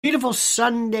Beautiful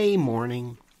Sunday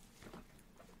morning.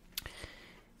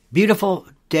 Beautiful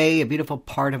day, a beautiful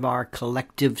part of our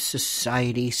collective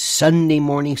society. Sunday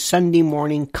morning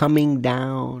coming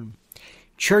down.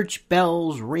 Church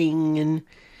bells ring and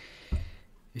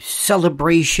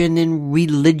celebration and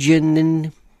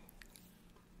religion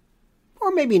or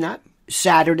maybe not.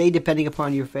 Saturday, depending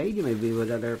upon your faith. You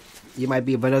might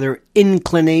be of another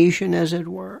inclination, as it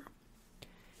were.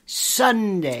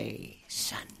 Sunday.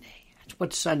 That's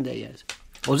what Sunday is.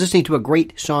 I was listening to a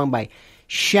great song by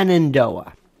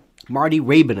Shenandoah. Marty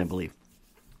Rabin, I believe.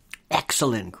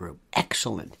 Excellent group.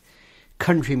 Excellent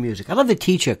country music. I love to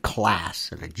teach a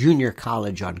class at a junior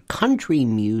college on country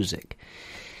music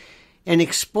and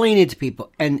explain it to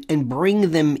people and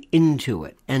bring them into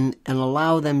it and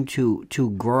allow them to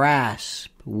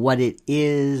grasp what it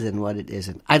is and what it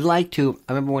isn't. I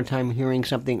remember one time hearing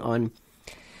something I'd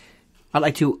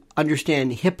like to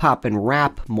understand hip-hop and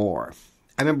rap more.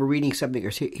 I remember reading something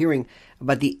or hearing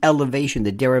about the elevation,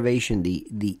 the derivation,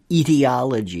 the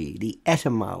etiology, the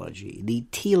etymology, the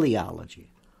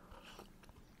teleology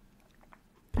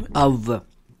of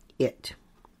it.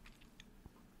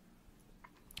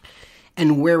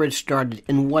 And where it started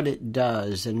and what it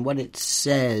does and what it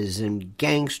says and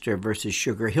gangster versus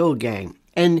Sugar Hill Gang.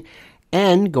 And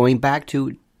going back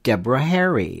to Deborah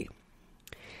Harry.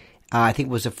 I think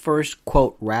it was the first,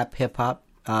 quote, rap hip-hop.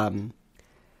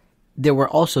 There were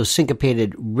also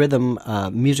syncopated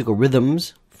musical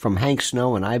rhythms from Hank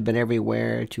Snow and I've Been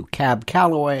Everywhere to Cab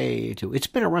Calloway to it's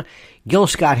been around. Gil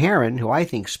Scott-Heron, who I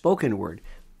think spoken word.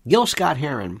 Gil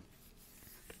Scott-Heron.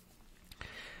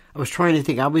 I was trying to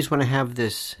think. I always want to have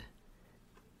this,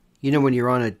 when you're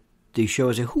on these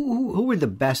shows, who were the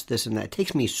best this and that? It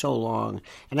takes me so long.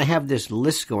 And I have this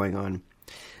list going on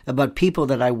about people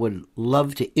that I would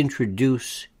love to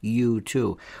introduce you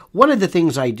to. One of the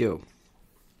things I do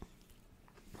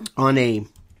on a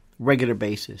regular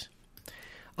basis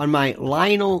on my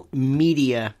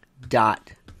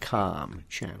LionelMedia.com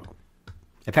channel.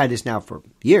 I've had this now for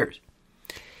years.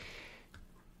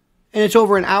 And it's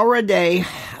over an hour a day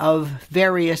of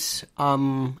various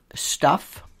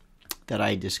stuff that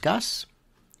I discuss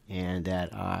and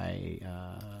that I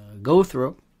go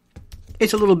through.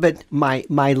 It's a little bit, my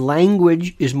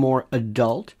language is more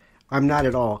adult. I'm not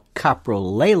at all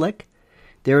coprolalic.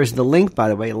 There is the link, by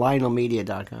the way,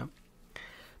 LionelMedia.com.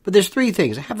 But there's three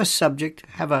things. I have a subject,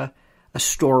 have a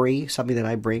story, something that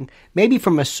I bring, maybe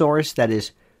from a source that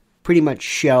is pretty much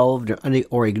shelved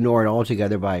or ignored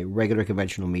altogether by regular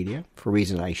conventional media for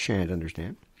reasons I shan't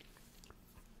understand.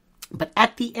 But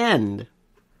at the end,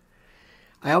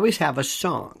 I always have a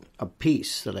song, a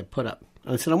piece that I put up.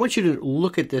 And I said, I want you to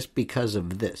look at this because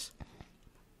of this.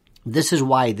 This is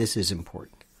why this is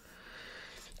important.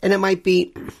 And it might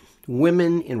be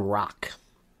women in rock.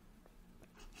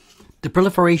 The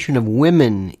proliferation of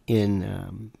women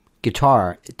in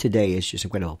guitar today is just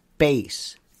incredible.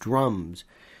 Bass, drums.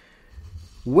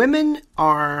 Women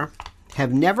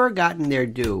have never gotten their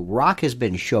due. Rock has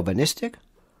been chauvinistic.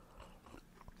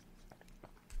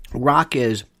 Rock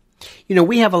is,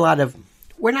 we have a lot of,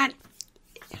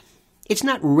 it's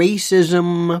not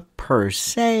racism per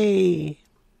se.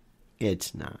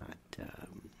 It's not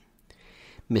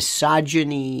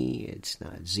misogyny. It's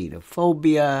not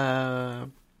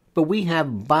xenophobia. But we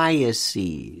have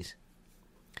biases.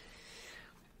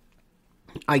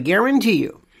 I guarantee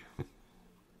you,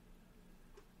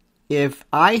 if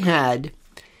I had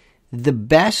the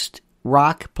best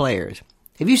rock players,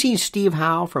 have you seen Steve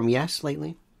Howe from Yes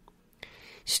lately?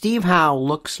 Steve Howe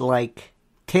looks like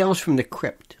Tales from the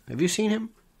Crypt. Have you seen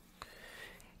him?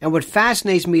 And what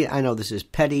fascinates me, I know this is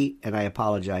petty and I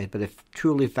apologize, but it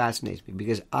truly fascinates me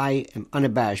because I am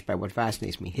unabashed by what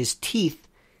fascinates me. His teeth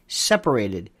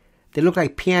separated. They look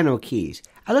like piano keys.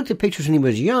 I looked at pictures when he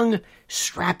was young,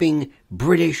 strapping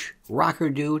British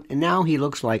rocker dude, and now he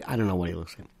looks like, I don't know what he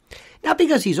looks like. Not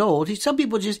because he's old. Some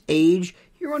people just age.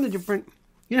 You're on a different,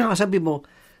 how some people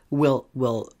will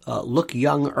look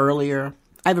young earlier.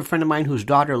 I have a friend of mine whose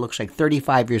daughter looks like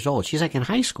 35 years old. She's like in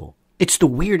high school. It's the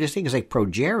weirdest thing. It's like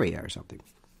progeria or something.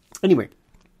 Anyway.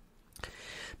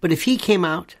 But if he came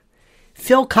out,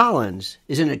 Phil Collins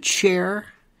is in a chair.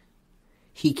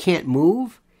 He can't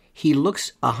move. He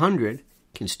looks 100,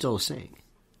 can still sing.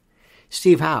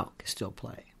 Steve Howe can still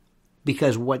play.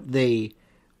 Because what they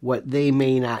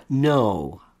may not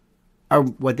know, or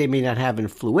what they may not have in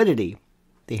fluidity,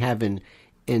 they have in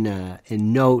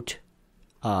note,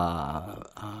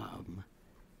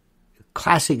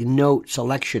 classic note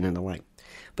selection and the like.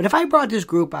 But if I brought this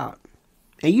group out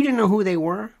and you didn't know who they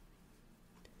were,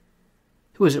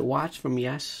 who was it, Watts from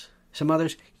Yes, some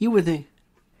others, you would think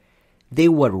they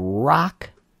would rock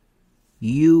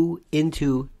you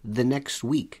into the next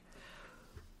week.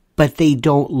 But they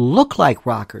don't look like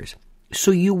rockers,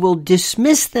 so you will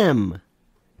dismiss them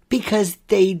because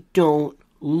they don't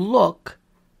look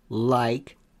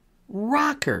like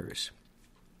rockers.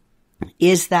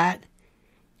 Is that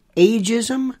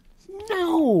ageism?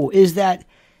 No. Is that...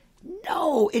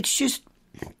 No, it's just...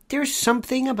 There's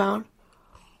something about...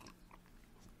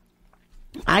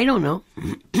 I don't know.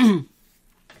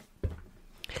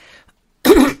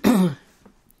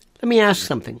 Let me ask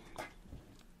something.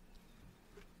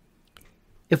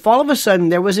 If all of a sudden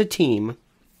there was a team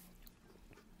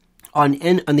on the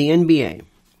NBA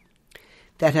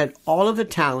that had all of the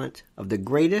talent of the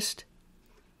greatest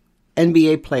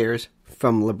NBA players,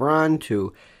 from LeBron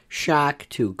to Shaq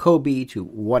to Kobe to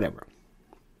whatever.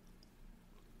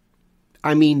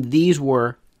 I mean, this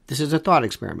is a thought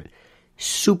experiment,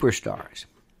 superstars,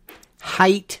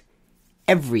 height,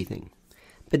 everything,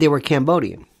 but they were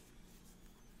Cambodian.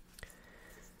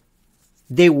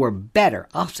 They were better.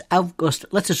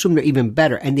 Let's assume they're even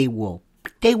better, and they will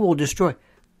destroy.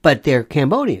 But they're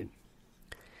Cambodian.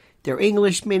 Their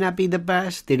English may not be the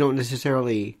best. They don't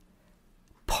necessarily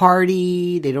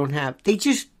party. They don't have.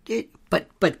 But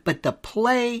the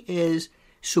play is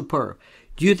superb.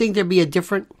 Do you think there'd be a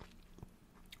different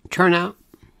turnout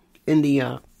in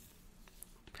the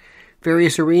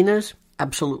various arenas?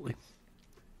 Absolutely.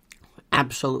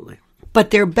 Absolutely.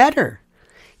 But they're better.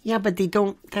 Yeah, but they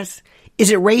don't. Is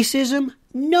it racism?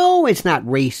 No, it's not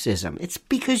racism. It's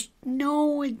because,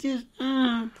 it just...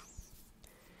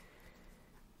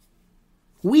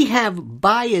 We have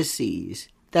biases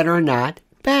that are not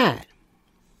bad.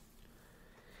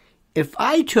 If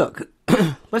I took...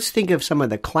 let's think of some of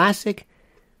the classic...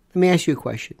 Let me ask you a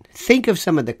question. Think of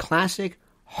some of the classic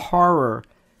horror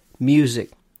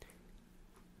music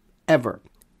ever.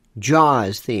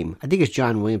 Jaws theme. I think it's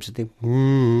John Williams' theme.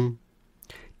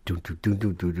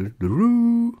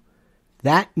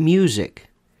 That music.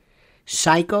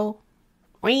 Psycho.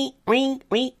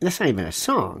 That's not even a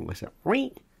song. What's that?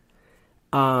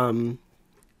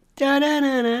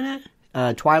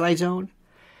 Twilight Zone.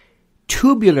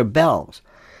 Tubular Bells.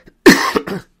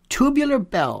 Tubular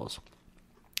Bells.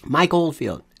 Mike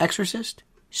Oldfield. Exorcist.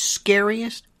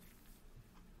 Scariest.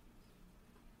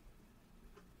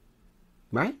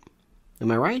 Right? Am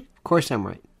I right? Of course I'm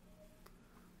right.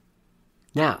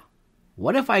 Now,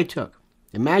 what if I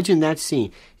imagine that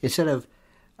scene, instead of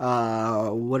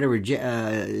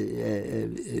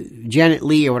Janet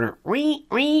Leigh or whatever,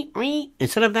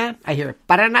 instead of that, I hear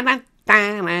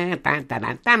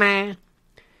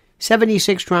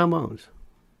 76 trombones.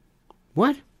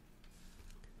 What?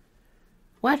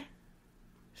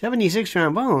 76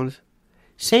 trombones?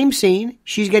 Same scene,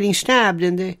 she's getting stabbed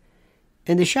in the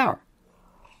shower.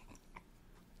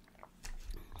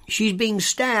 She's being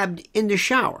stabbed in the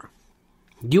shower.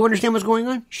 Do you understand what's going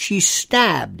on? She's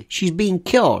stabbed. She's being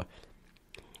killed.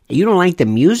 And you don't like the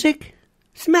music?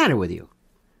 What's the matter with you?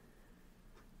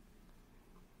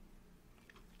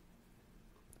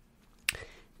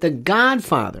 The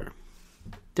Godfather.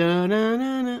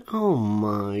 Da-da-da-da. Oh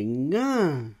my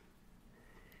God.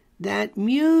 That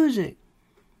music.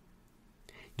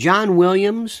 John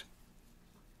Williams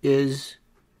is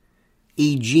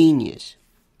a genius.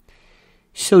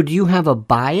 So do you have a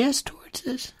bias towards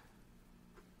this?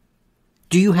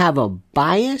 Do you have a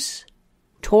bias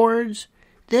towards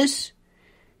this?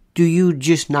 Do you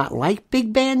just not like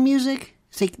big band music?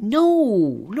 It's like,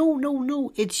 no.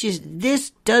 It's just, this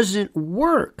doesn't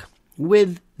work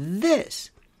with this.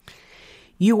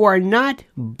 You are not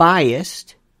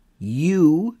biased.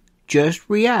 You just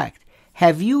react.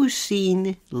 Have you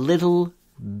seen little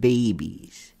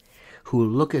babies who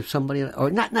look at somebody,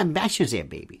 or not I shouldn't say a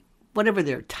baby, whatever,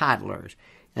 they're toddlers,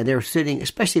 and they're sitting,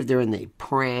 especially if they're in the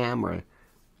pram, or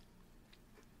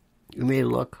you may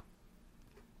look.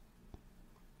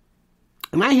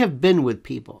 And I have been with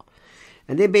people,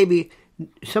 and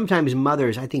sometimes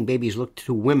mothers, I think babies look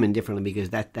to women differently because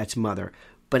that's mother.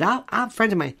 But I'll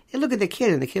friends of mine, they look at the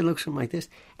kid, and the kid looks something like this,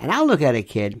 and I'll look at a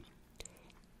kid,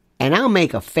 and I'll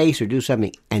make a face or do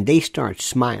something, and they start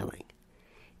smiling.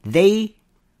 They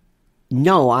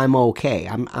know I'm okay.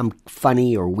 I'm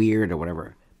funny or weird or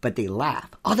whatever, but they laugh.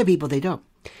 Other people, they don't.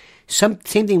 Same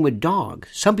thing with dogs.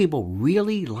 Some people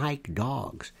really like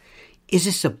dogs. Is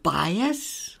this a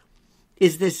bias?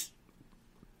 Is this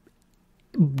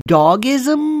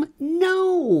dogism?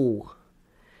 No.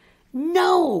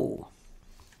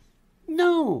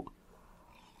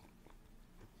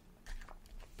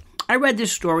 I read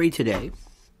this story today,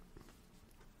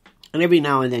 and every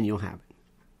now and then you'll have it.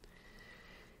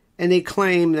 And they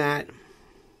claim that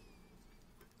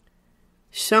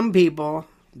some people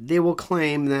they will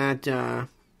claim that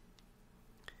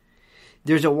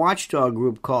there's a watchdog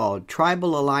group called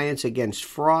Tribal Alliance Against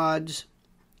Frauds.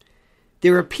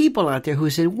 There are people out there who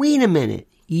said, wait a minute,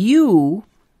 you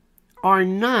are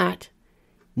not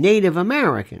Native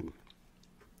American.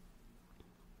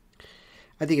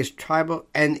 I think it's tribal,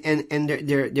 and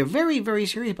they're very, very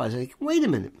serious about it. Like, wait a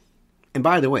minute. And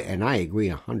by the way, and I agree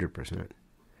 100%.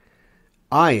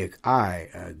 I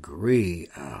agree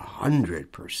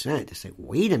 100%. To say,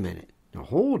 wait a minute, now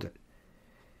hold it.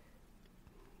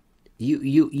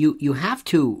 You have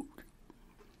to,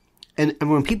 and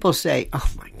when people say,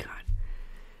 oh my God,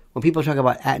 when people talk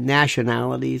about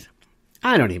nationalities,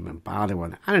 I don't even bother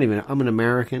with it. I'm an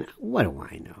American. What do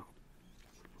I know?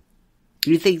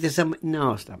 You think there's some,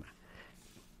 no, stop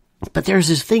it. But there's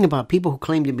this thing about people who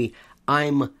claim to be,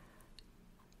 I'm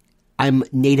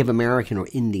Native American or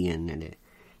Indian.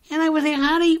 And I was like,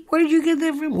 where did you get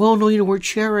that from? Well, no, we're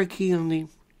Cherokee on the,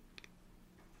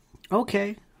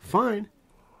 okay, fine.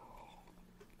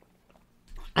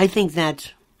 I think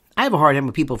that I have a hard time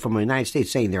with people from the United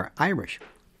States saying they're Irish.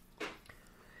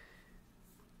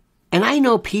 And I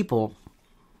know people,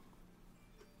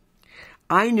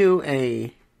 I knew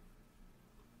a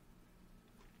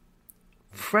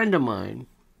friend of mine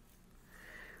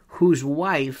whose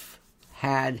wife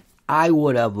had, I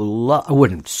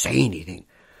wouldn't say anything,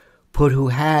 but who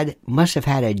must have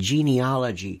had a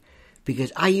genealogy,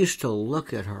 because I used to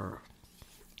look at her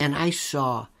and I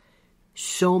saw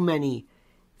so many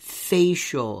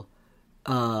facial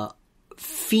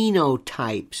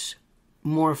phenotypes,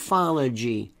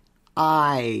 morphology,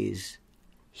 eyes,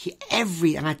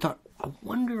 and I thought, I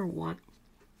wonder what,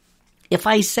 if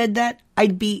I said that,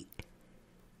 I'd be,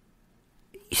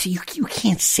 see, you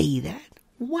can't say that.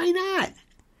 Why not?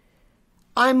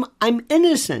 I'm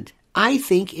innocent. I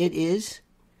think it is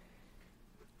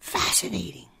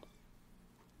fascinating.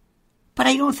 But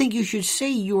I don't think you should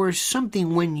say you're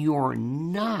something when you're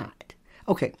not.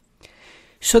 Okay.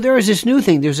 So there is this new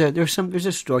thing. There's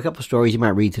a story, a couple of stories you might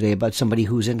read today about somebody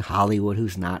who's in Hollywood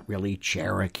who's not really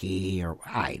Cherokee, or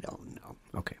I don't know.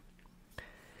 Okay.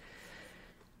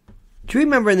 Do you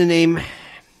remember the name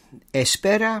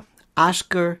Espera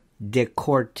Oscar de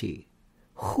Corti?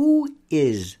 Who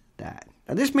is that?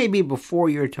 Now, this may be before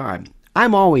your time.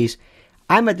 I'm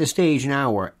at the stage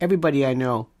now where everybody I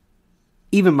know,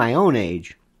 even my own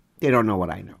age, they don't know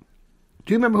what I know.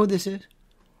 Do you remember who this is?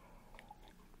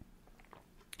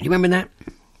 Do you remember that?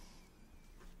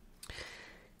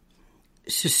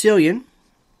 Sicilian,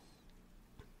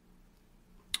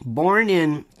 born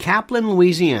in Kaplan,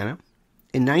 Louisiana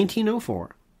in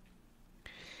 1904.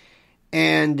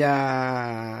 And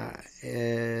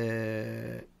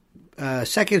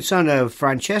second son of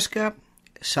Francesca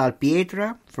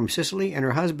Salpietra from Sicily and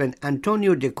her husband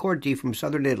Antonio de Corti from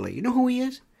southern Italy. You know who he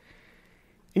is?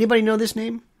 Anybody know this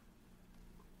name?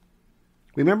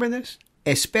 Remember this?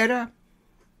 Espérate.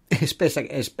 It's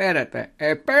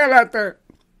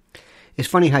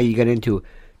funny how you get into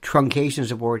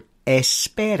truncations of word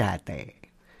espérate.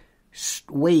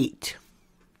 Wait.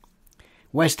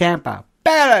 West Tampa.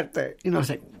 Espérate. It's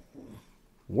like,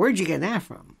 where'd you get that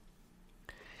from?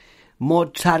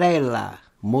 Mozzarella.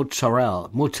 What?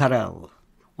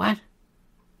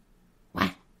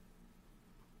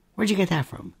 Where'd you get that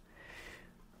from?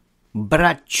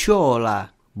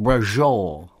 Bracciola.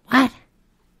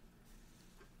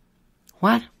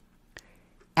 What?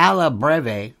 Alla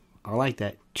breve. I like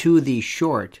that. To the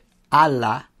short.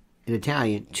 Alla, in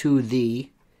Italian, to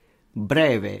the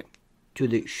breve. To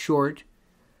the short.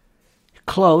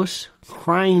 Close.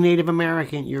 Crying Native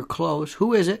American. You're close.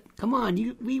 Who is it? Come on.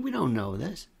 We don't know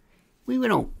this.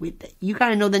 You got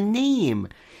to know the name.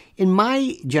 In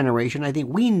my generation, I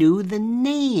think we knew the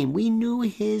name. We knew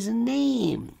his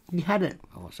name. He had it,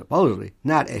 supposedly,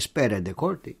 not Espera de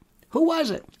Corti. Who was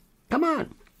it? Come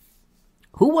on.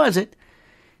 Who was it?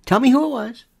 Tell me who it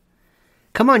was.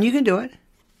 Come on, you can do it.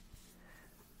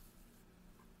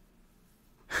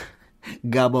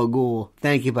 Gabagool.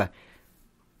 Thank you, but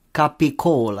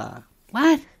Capicola.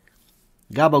 What?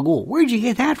 Gabagool. Where'd you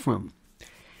get that from?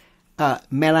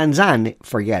 Melanzane,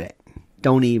 forget it.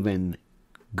 Don't even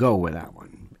go with that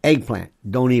one. Eggplant,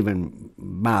 don't even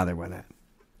bother with that.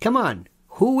 Come on,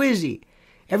 who is he?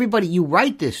 Everybody, you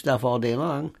write this stuff all day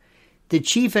long. The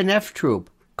Chief and F Troop.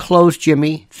 Close,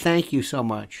 Jimmy. Thank you so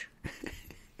much.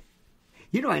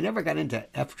 I never got into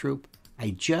F Troop. I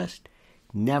just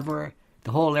never.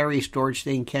 The whole Larry Storch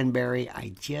thing, Ken Berry,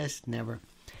 I just never.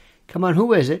 Come on,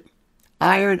 who is it?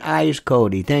 Iron Eyes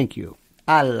Cody. Thank you.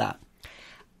 Allah.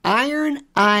 Iron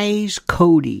Eyes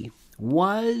Cody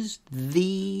was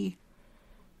the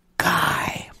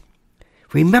guy.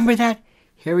 Remember that?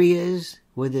 Here he is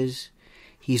with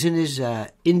he's in his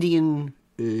Indian,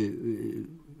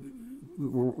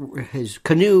 his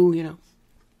canoe,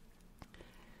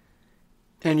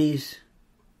 and he's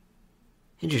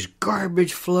just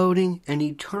garbage floating, and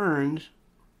he turns,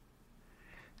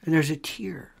 and there's a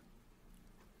tear.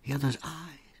 He has those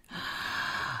eyes.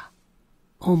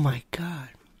 Oh my God.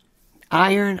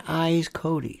 Iron Eyes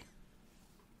Cody.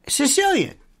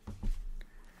 Sicilian.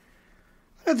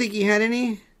 I don't think he had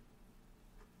any.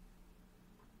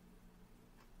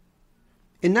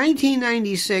 In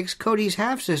 1996, Cody's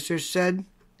half-sister said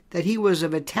that he was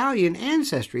of Italian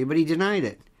ancestry, but he denied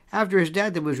it. After his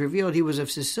death, it was revealed he was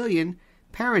of Sicilian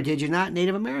parentage and not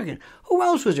Native American. Who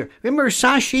else was there? Remember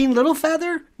Sasheen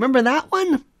Littlefeather? Remember that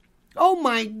one? Oh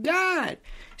my God.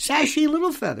 Sasheen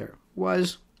Littlefeather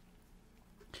was...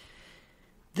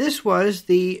 This was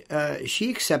the...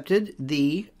 she accepted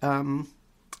the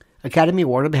Academy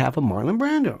Award on behalf of Marlon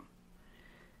Brando.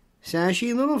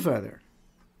 Sasheen Littlefeather.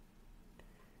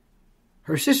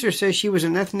 Her sister says she was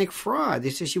an ethnic fraud. They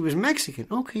said she was Mexican.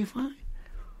 Okay, fine.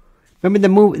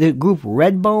 Remember the group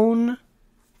Redbone?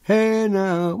 Hey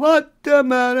now, what the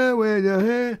matter with your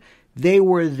hair? They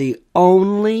were the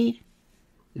only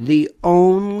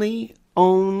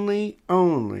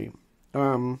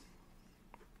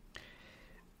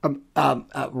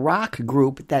rock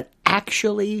group that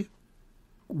actually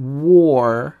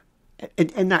wore,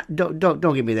 and not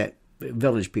don't give me that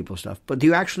Village People stuff, but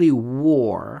you actually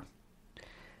wore.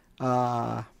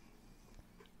 Hang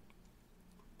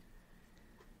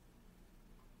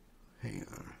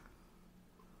on.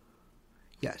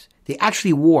 Yes, they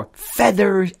actually wore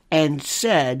feathers and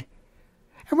said,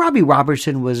 and Robbie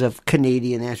Robertson was of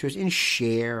Canadian ancestry, and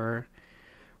Cher.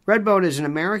 Redbone is an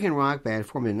American rock band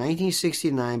formed in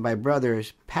 1969 by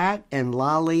brothers Pat and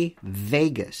Lolly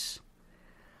Vegas.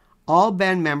 All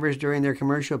band members during their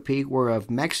commercial peak were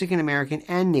of Mexican-American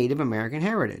and Native American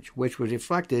heritage, which was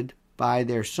reflected by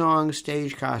their songs,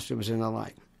 stage costumes, and the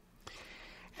like.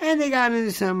 And they got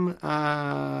into some...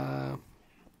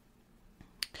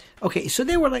 Okay, so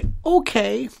they were like,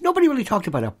 okay. Nobody really talked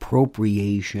about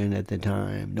appropriation at the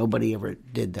time. Nobody ever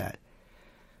did that.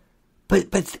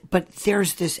 But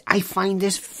there's this... I find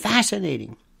this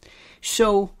fascinating.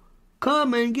 So,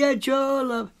 come and get your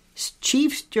love.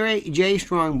 Chief Jay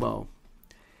Strongbow.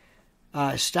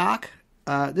 Stock.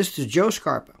 This is Joe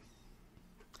Scarpa.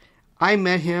 I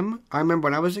met him, I remember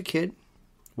when I was a kid,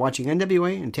 watching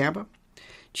NWA in Tampa.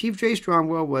 Chief Jay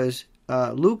Strongbow was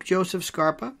Luke Joseph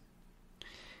Scarpa,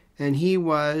 and he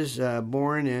was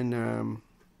born in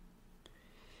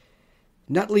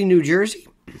Nutley, New Jersey.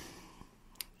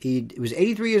 He was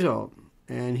 83 years old,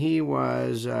 and he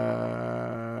was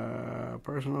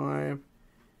personal life.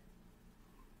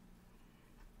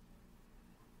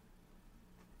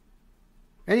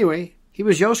 Anyway, he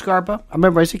was Joe Scarpa. I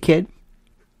remember as a kid.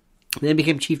 Then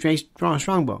became Chief Jay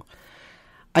Strongbow.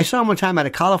 I saw him one time at a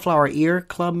Cauliflower Ear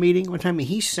Club meeting. One time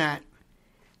he sat.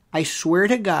 I swear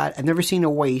to God, I've never seen a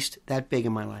waist that big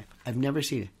in my life. I've never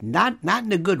seen it. Not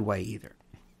in a good way either.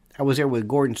 I was there with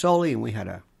Gordon Soley, and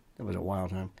that was a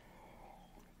wild time.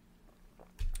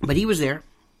 But he was there.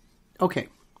 Okay.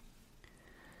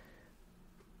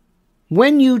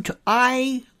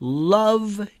 I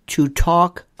love to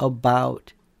talk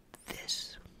about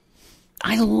this.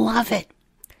 I love it.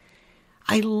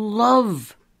 I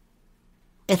love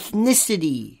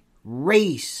ethnicity,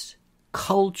 race,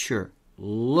 culture,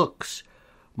 looks,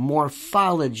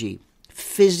 morphology,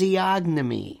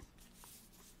 physiognomy.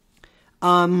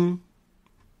 I don't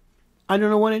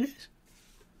know what it is.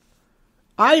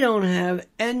 I don't have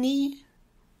any...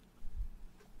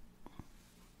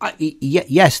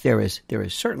 yes, there is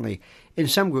certainly in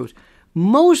some groups.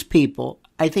 Most people,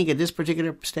 I think at this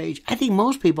particular stage, I think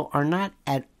most people are not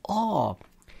at all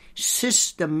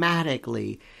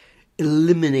systematically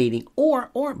eliminating or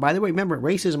by the way, remember,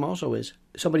 racism also is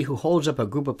somebody who holds up a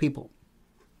group of people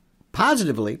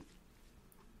positively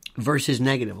versus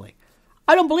negatively.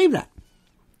 I don't believe that.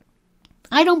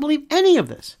 I don't believe any of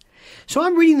this. So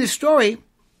I'm reading this story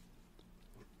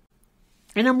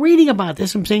and I'm reading about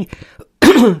this. I'm saying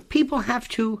people have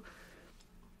to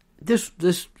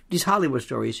these Hollywood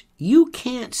stories, you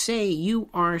can't say you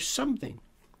are something.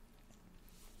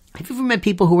 Have you ever met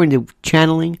people who are into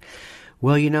channeling?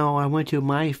 Well, I went to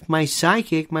my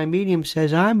psychic, my medium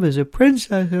says I was a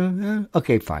princess.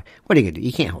 Okay, fine. What are you going to do?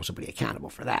 You can't hold somebody accountable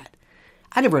for that.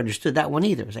 I never understood that one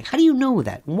either. It's like, how do you know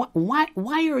that? Why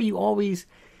are you always,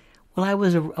 well, I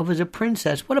was a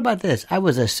princess. What about this? I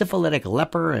was a syphilitic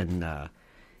leper in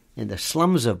the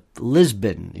slums of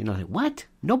Lisbon. Like, what?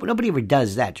 Nobody ever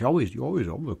does that. You're always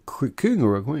a king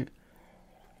or a queen.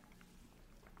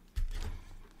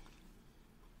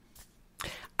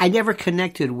 I never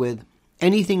connected with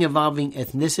anything involving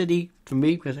ethnicity for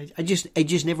me because it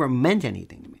just never meant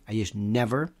anything to me.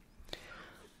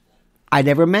 I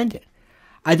never meant it.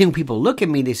 I think when people look at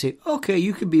me, they say, okay,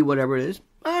 you could be whatever it is.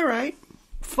 All right,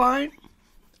 fine.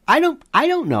 I don't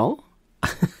know.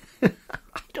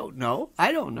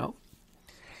 I don't know.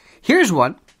 Here's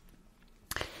one.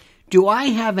 Do I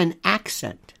have an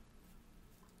accent?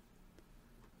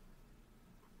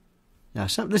 Now,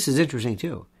 this is interesting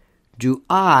too. Do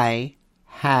I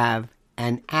have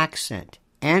an accent?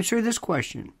 Answer this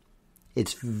question.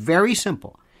 It's very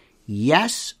simple.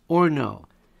 Yes or no.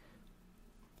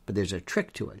 But there's a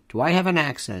trick to it. Do I have an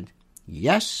accent?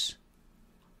 Yes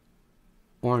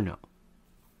or no?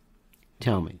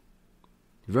 Tell me.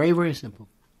 Very, very simple.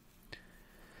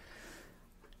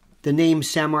 The name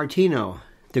Sammartino,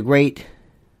 the great...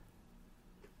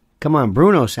 Come on,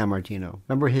 Bruno Sammartino.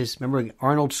 Remember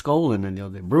Arnold Skolin and the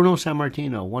other Bruno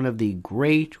Sammartino, one of the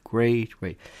great.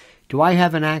 Do I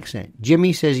have an accent?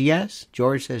 Jimmy says yes.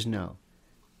 George says no.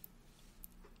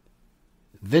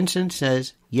 Vincent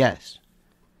says yes.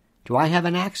 Do I have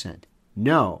an accent?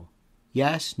 No.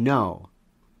 Yes, no.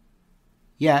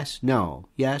 Yes, no.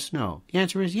 Yes, no. The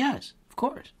answer is yes, of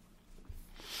course.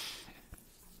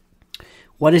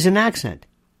 What is an accent?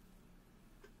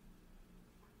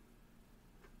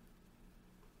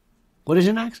 What is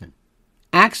an accent?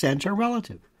 Accents are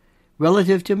relative.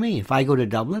 Relative to me. If I go to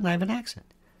Dublin, I have an accent.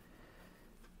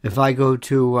 If I go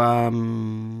to, I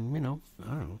don't know,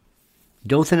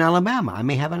 Dothan, Alabama, I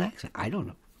may have an accent. I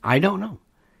don't know.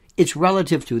 It's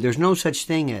relative to. There's no such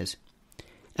thing as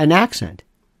an accent.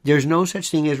 There's no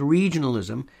such thing as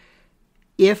regionalism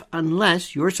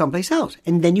unless you're someplace else.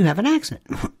 And then you have an accent.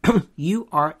 You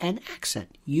are an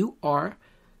accent. You are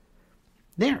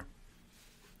there.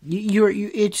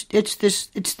 It's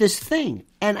this thing.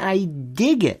 And I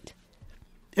dig it.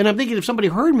 And I'm thinking if somebody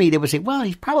heard me, they would say, well,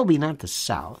 he's probably not the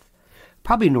South.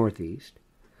 Probably Northeast.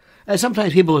 And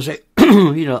sometimes people will say,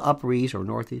 Upper East or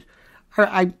Northeast.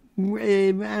 I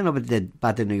don't know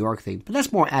about the New York thing, but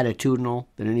that's more attitudinal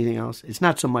than anything else. It's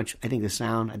not so much, I think, the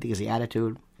sound. I think it's the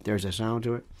attitude. There's a sound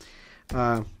to it.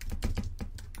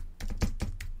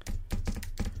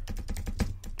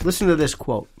 Listen to this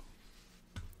quote.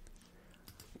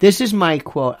 This is my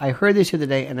quote. I heard this the other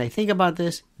day, and I think about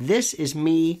this. This is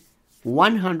me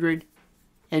 150%.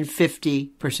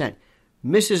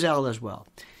 Mrs. L as well.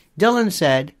 Dylan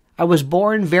said, I was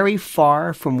born very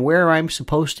far from where I'm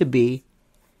supposed to be,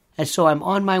 and so I'm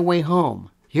on my way home.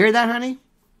 You hear that, honey?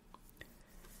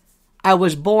 I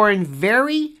was born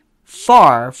very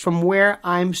far from where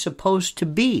I'm supposed to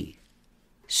be,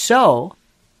 so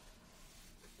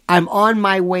I'm on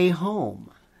my way home.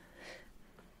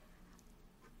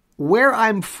 Where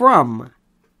I'm from,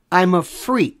 I'm a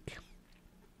freak.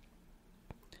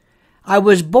 I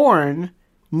was born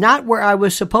not where I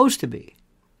was supposed to be,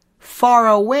 far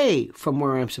away from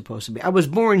where I'm supposed to be. I was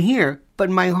born here, but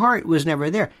my heart was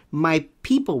never there. My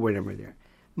people were never there.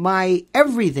 My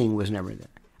everything was never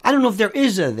there. I don't know if there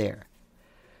is a there.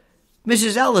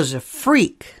 Mrs. L is a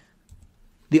freak.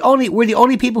 We're the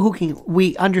only people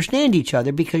we understand each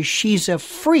other because she's a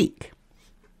freak.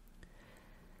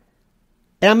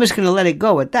 And I'm just going to let it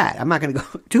go at that. I'm not going to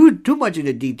go too much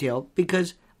into detail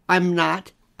because I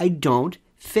don't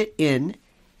fit in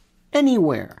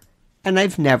anywhere. And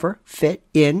I've never fit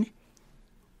in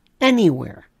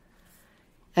anywhere.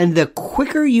 And the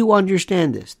quicker you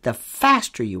understand this, the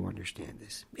faster you understand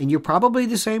this. And you're probably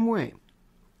the same way.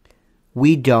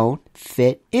 We don't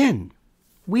fit in.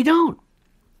 We don't.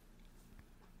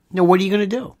 Now, what are you going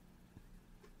to do?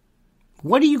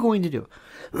 What are you going to do?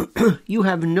 You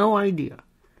have no idea.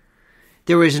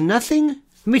 There is nothing.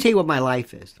 Let me tell you what my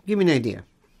life is. Give me an idea.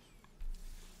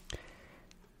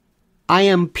 I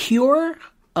am pure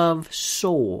of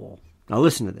soul. Now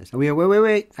listen to this. Wait.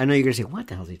 I know you're going to say, what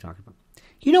the hell is he talking about?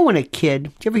 You know when a kid, do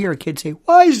you ever hear a kid say,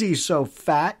 why is he so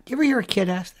fat? Do you ever hear a kid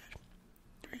ask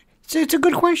that? It's a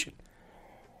good question.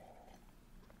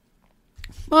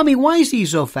 Mommy, why is he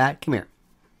so fat? Come here.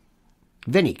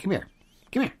 Vinny, come here.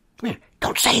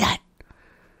 Don't say that.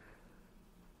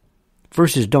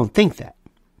 Versus don't think that.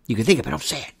 You can think it, but don't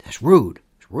say it. That's rude.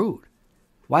 It's rude.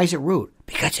 Why is it rude?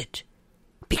 Because it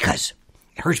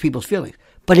hurts people's feelings.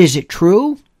 But is it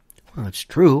true? Well, it's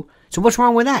true. So what's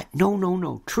wrong with that?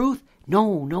 No. Truth?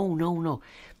 No.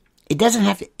 It doesn't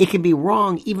have to, it can be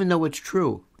wrong even though it's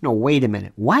true. No, wait a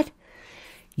minute. What?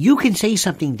 You can say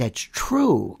something that's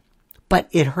true, but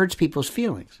it hurts people's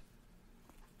feelings.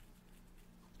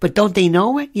 But don't they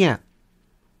know it? Yeah.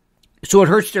 So it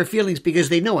hurts their feelings because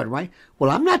they know it, right?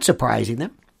 Well, I'm not surprising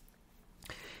them.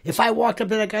 If I walked up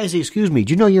to that guy and said, excuse me,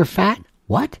 do you know you're fat?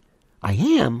 What? I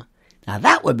am? Now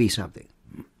that would be something.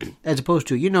 As opposed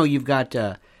to, you've got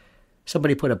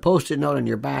somebody put a Post-it note on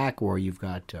your back, or you've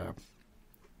got,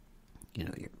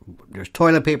 there's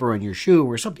toilet paper on your shoe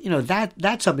or something.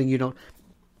 That's something you don't.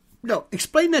 No,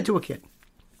 explain that to a kid.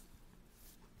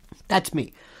 That's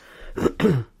me.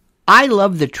 I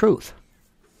love the truth.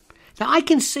 Now, I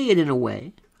can say it in a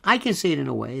way.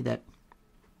 That,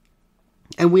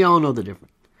 and we all know the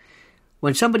difference.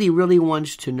 When somebody really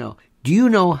wants to know, do you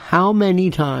know how many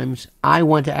times I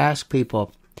want to ask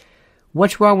people,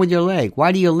 what's wrong with your leg?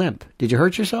 Why do you limp? Did you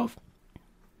hurt yourself?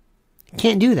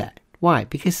 Can't do that. Why?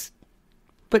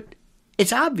 But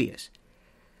it's obvious.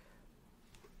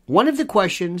 One of the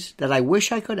questions that I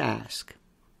wish I could ask,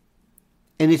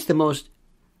 and it's the most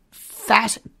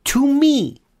to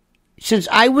me, since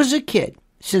I was a kid,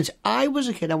 I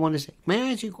want to say, may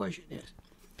I ask you a question? Yes.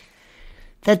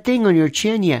 That thing on your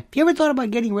chin, yeah. Have you ever thought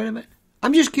about getting rid of it?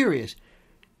 I'm just curious.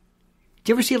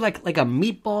 Do you ever see like a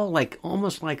meatball, like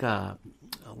almost like an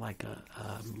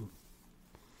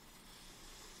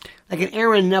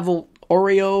Aaron Neville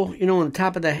Oreo, on the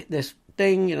top of this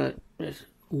thing,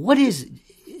 what is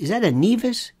that a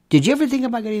Nevis? Did you ever think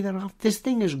about getting that off? This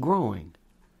thing is growing.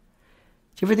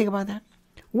 Did you ever think about that?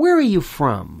 Where are you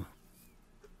from?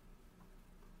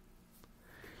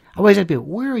 I always ask people,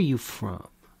 where are you from?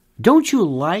 Don't you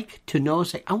like to know,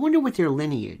 say, I wonder what their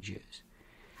lineage is.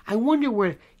 I wonder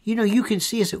where, you can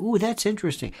see and say, ooh, that's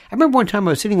interesting. I remember one time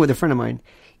I was sitting with a friend of mine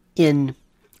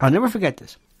I'll never forget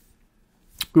this.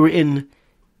 We were in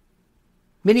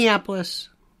Minneapolis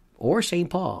or St.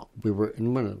 Paul. We were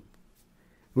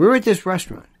at this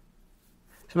restaurant.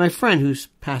 So my friend who's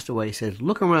passed away said,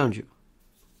 look around you.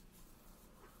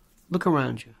 Look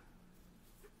around you.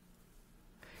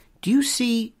 Do you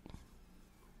see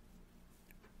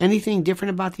anything different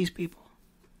about these people?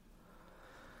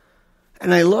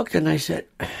 And I looked and I said,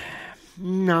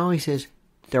 no. He says,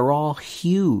 they're all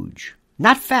huge.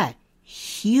 Not fat,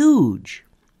 huge.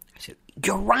 I said,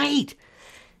 you're right.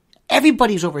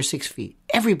 Everybody's over 6 feet.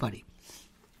 Everybody.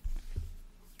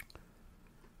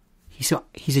 He said,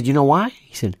 you know why?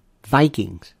 He said,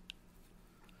 Vikings.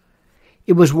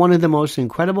 It was one of the most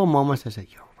incredible moments. I said,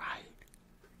 you're right.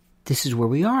 This is where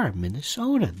we are,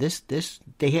 Minnesota.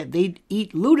 They'd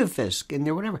eat lutefisk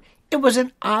and whatever. It was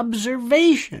an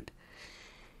observation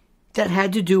that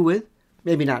had to do with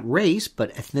maybe not race,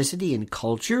 but ethnicity and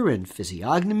culture and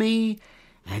physiognomy.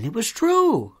 And it was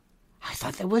true. I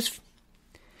thought that was...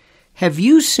 Have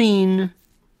you seen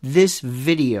this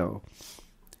video?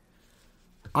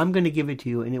 I'm going to give it to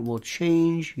you, and it will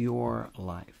change your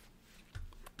life.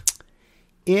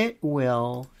 It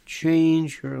will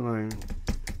change your life.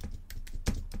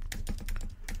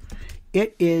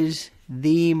 It is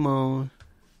the most...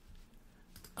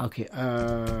 Okay,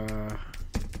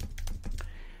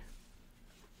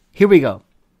 here we go.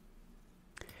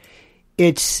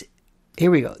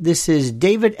 Here we go. This is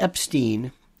David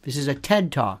Epstein. This is a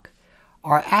TED Talk.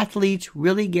 Are athletes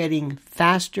really getting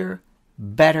faster,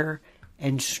 better,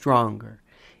 and stronger?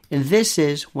 And this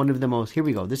is one of the most... Here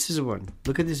we go. This is one.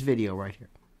 Look at this video right here.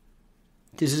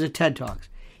 This is a TED Talk.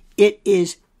 It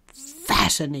is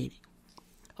fascinating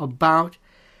about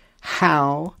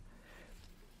how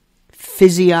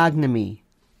physiognomy,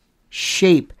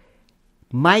 shape,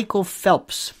 Michael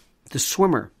Phelps, the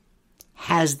swimmer,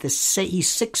 has he's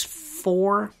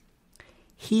 6'4".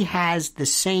 He has the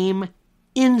same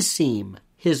inseam,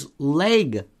 his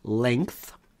leg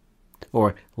length,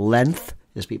 or length,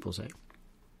 as people say,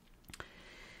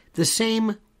 the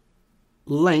same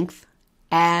length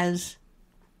as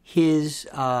his,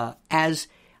 as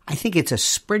I think it's a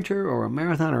sprinter or a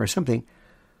marathoner or something,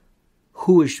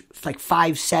 who is like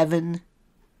 5'7".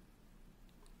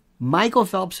 Michael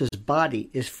Phelps' body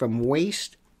is from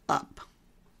waist up,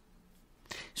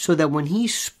 so that when he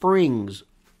springs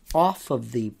off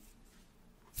of the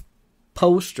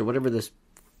post or whatever this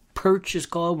perch is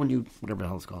called, whatever the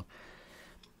hell it's called,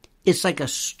 it's like a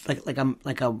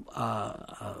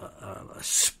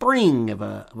spring of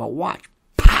a watch.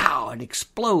 Pow! It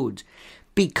explodes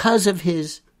because of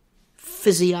his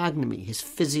physiognomy, his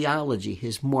physiology,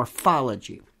 his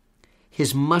morphology,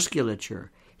 his musculature,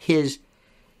 his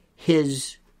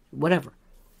whatever.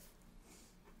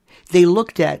 They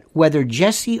looked at whether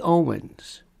Jesse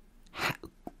Owens,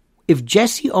 if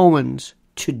Jesse Owens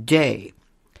today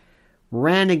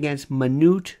ran against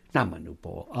Usain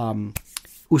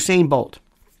Bolt,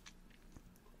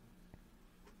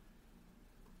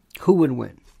 who would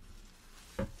win?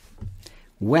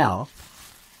 Well,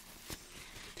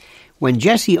 when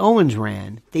Jesse Owens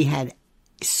ran, they had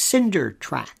cinder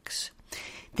tracks.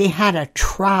 They had a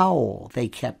trowel they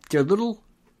kept, their little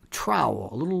trowel,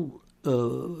 a little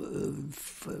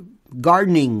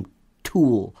gardening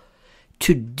tool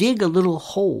to dig a little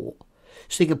hole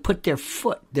so they could put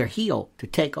their heel to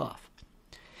take off.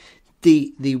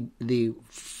 The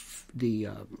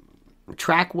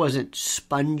track wasn't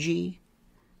spongy.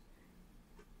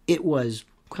 It was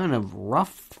kind of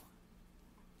rough.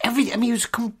 Everything. I mean, it was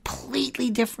completely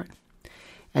different.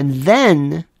 And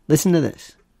then, listen to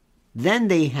this. Then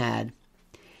they had,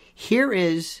 here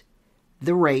is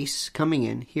the race coming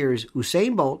in. Here's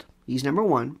Usain Bolt. He's number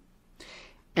one.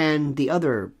 And the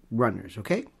other runners,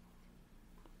 okay?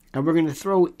 And we're going to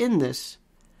throw in this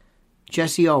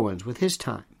Jesse Owens with his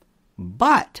time.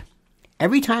 But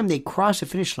every time they cross the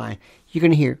finish line, you're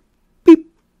going to hear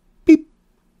beep, beep,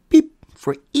 beep.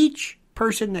 For each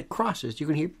person that crosses, you're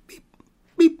going to hear beep,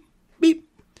 beep, beep.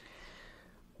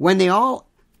 When they all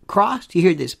crossed, you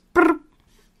hear this. Brr.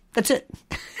 That's it.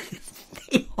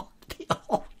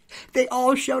 they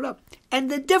all showed up. And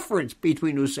the difference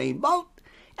between Usain Bolt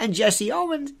and Jesse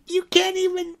Owens, you can't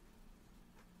even...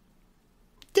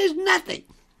 There's nothing.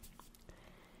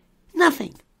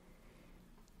 Nothing.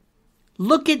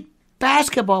 Look at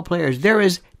basketball players. There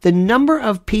is the number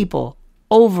of people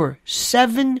over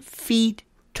 7 feet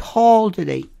tall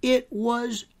today. It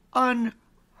was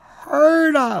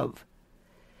unheard of.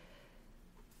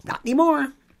 Not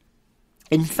anymore.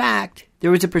 In fact,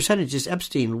 there was a percentage, this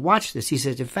Epstein, watch this. He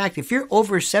says, in fact, if you're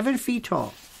over 7 feet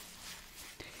tall,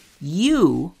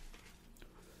 you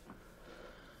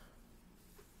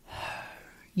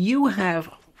have,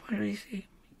 what did he say?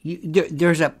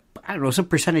 There's a, I don't know, some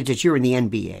percentage that you're in the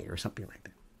NBA or something like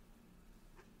that.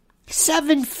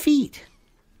 7 feet.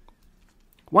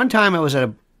 One time I was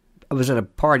at a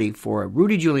party for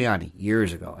Rudy Giuliani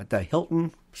years ago at the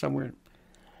Hilton somewhere.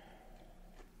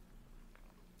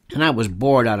 And I was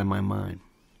bored out of my mind.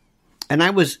 And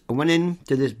I went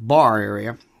into this bar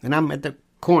area, and I'm at the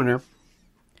corner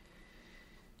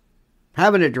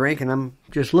having a drink, and I'm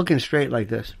just looking straight like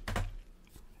this.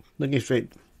 Looking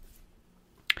straight.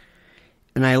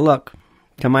 And I look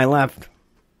to my left,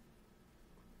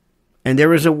 and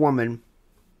there is a woman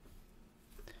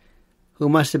who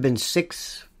must have been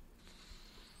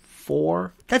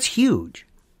 6'4". That's huge.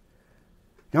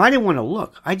 Now, I didn't want to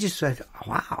look. I just said,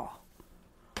 wow.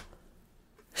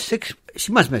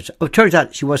 She must have been. Oh, it turns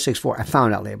out she was 6'4". I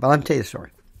found out later, but let me tell you the story.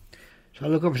 So I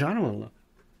look over and say, I don't want to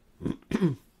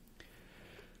look.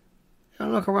 I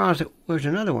look around and say, where's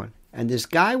another one? And this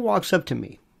guy walks up to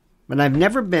me. And I've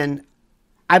been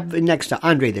next to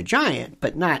Andre the Giant,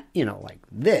 but not, like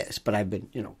this. But I've been,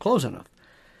 close enough.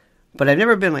 But I've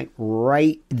never been, like,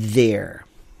 right there.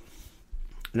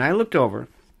 And I looked over,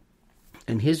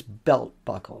 and his belt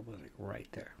buckle was, like, right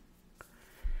there.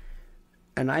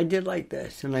 And I did like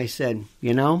this, and I said,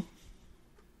 I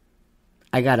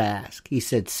got to ask. He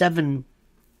said 7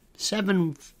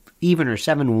 even or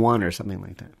 7'1" or something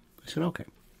like that. I said, okay.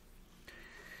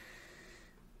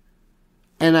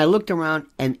 And I looked around,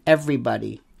 and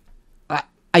everybody,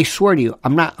 I swear to you,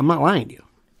 I'm not lying to you.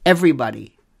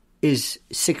 Everybody is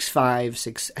 6'5",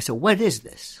 6. I said, what is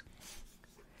this?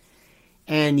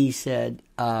 And he said,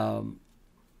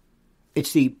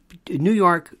 it's the New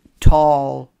York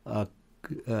Tall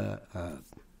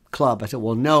Club. I said,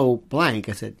 well, no blank.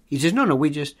 He says, no, we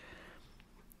just,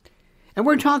 and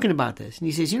we're talking about this. And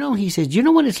he says, you know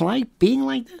what it's like being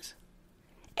like this?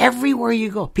 Everywhere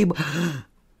you go, people,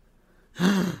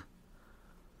 oh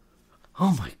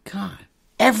my God.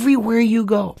 Everywhere you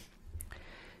go.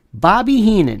 Bobby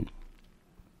Heenan,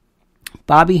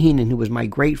 who was my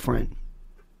great friend,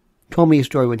 told me a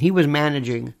story when he was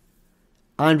managing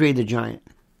Andre the Giant.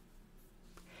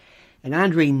 And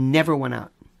Andre never went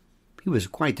out. He was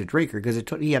quite the drinker because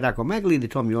he had acromegaly. They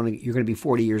told him you're going to be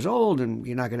 40 years old and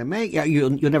you're not going to make. You'll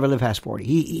never live past 40.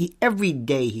 He every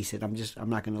day he said, I'm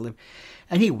not going to live,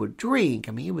 and he would drink.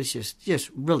 I mean, he was just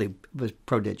really was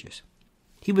prodigious.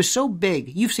 He was so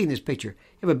big. You've seen this picture.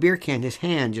 You have a beer can. His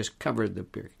hand just covered the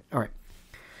beer can. All right.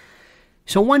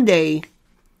 So one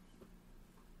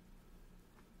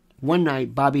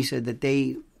night, Bobby said that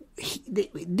they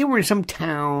were in some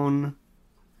town.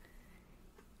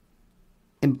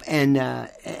 And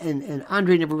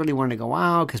Andre never really wanted to go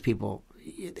out because people,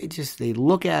 they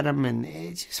look at him and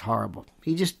it's just horrible.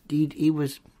 It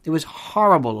was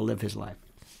horrible to live his life.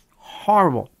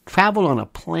 Horrible. Traveled on a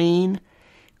plane,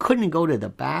 couldn't go to the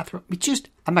bathroom.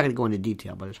 I'm not going to go into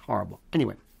detail, but it's horrible.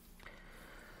 Anyway.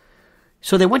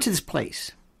 So they went to this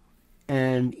place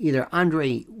and either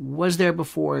Andre was there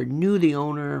before, knew the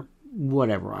owner,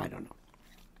 whatever, I don't know.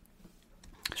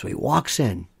 So he walks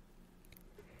in.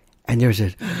 And now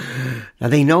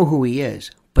they know who he is,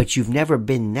 but you've never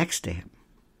been next to him.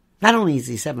 Not only is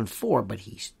he 7'4", but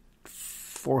he's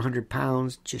 400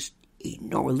 pounds, just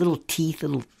enormous, little teeth,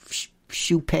 little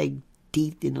shoe peg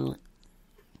teeth,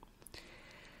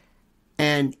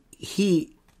 And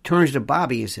he turns to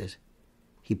Bobby and says,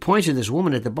 he points at this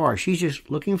woman at the bar. She's just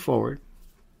looking forward.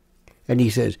 And he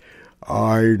says,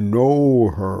 I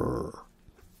know her.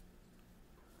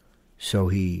 So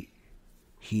he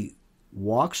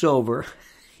walks over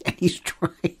and he's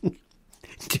trying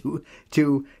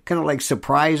to kind of like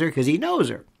surprise her because he knows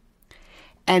her.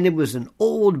 And it was an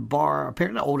old bar,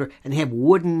 apparently older, and they have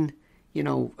wooden,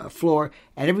 floor.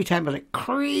 And every time it was like,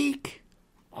 creak.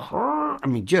 I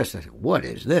said, what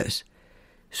is this?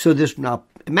 So now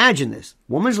imagine this.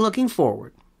 Woman's looking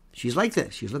forward. She's like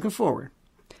this. She's looking forward.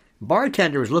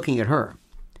 Bartender is looking at her.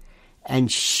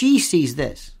 And she sees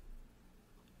this.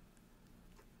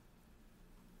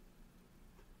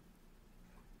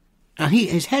 Now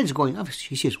his head's going up.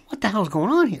 She says, what the hell's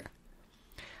going on here?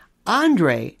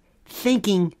 Andre,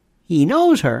 thinking he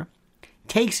knows her,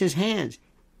 takes his hands.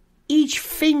 Each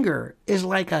finger is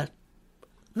like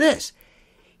this.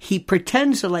 He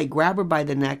pretends to like grab her by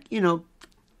the neck,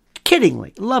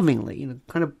 kiddingly, lovingly,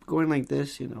 kind of going like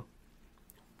this,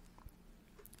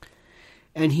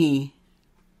 And he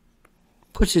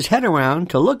puts his head around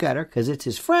to look at her because it's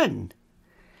his friend.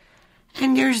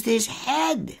 And there's this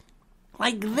head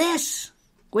like this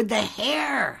with the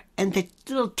hair and the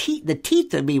little teeth. The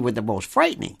teeth to me were the most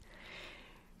frightening.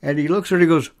 And he looks at her and he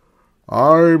goes,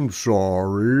 I'm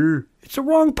sorry. It's the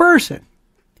wrong person.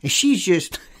 And she's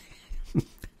just,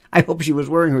 I hope she was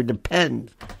wearing her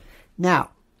Depends. Now,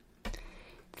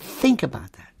 think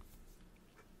about that.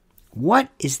 What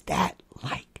is that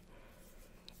like?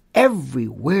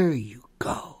 Everywhere you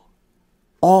go,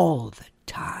 all the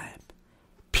time,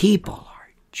 people are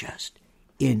just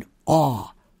in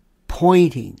awe,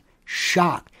 pointing,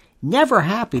 shocked, never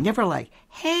happy, never like,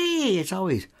 hey, it's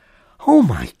always, oh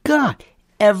my God,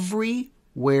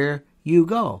 everywhere you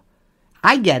go.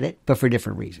 I get it, but for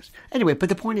different reasons. Anyway, but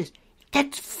the point is,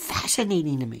 that's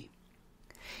fascinating to me.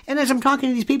 And as I'm talking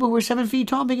to these people who are 7 feet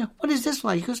tall, I'm thinking, what is this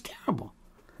like? He goes, terrible.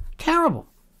 Terrible.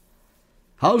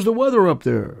 How's the weather up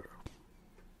there?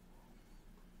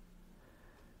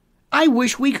 I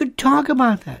wish we could talk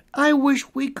about that. I wish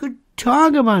we could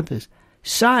talk about this.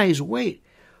 Size, weight.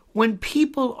 When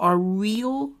people are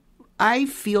real, I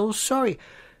feel sorry.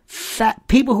 Fat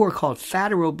people who are called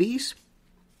fat or obese,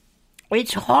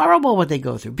 it's horrible what they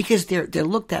go through because they're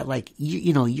looked at like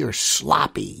you're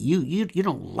sloppy. You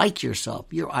don't like yourself.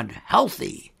 You're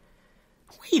unhealthy.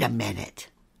 Wait a minute.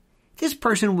 This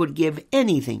person would give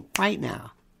anything right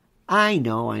now. I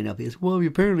know. Because, well,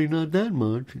 you're apparently not that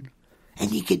much.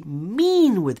 And you get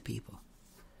mean with people.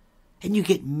 And you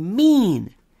get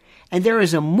mean. And there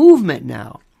is a movement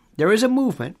now. There is a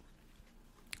movement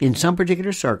in some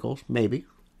particular circles, maybe,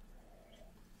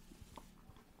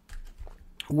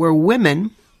 where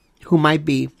women who might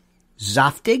be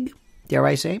Zoftig, dare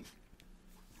I say,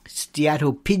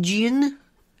 Steatopygian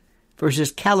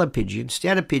versus Callipygian.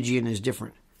 Steatopygian is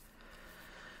different.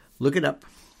 Look it up.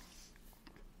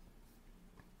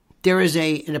 There is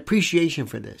an appreciation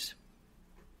for this.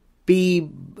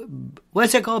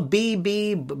 What's it called? Big,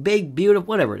 beautiful,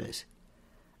 whatever it is.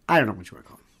 I don't know what you want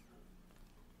to call it.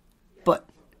 But,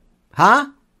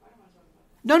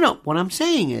 No. What I'm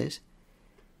saying is,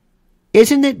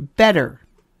 isn't it better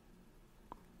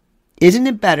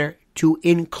to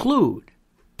include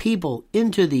people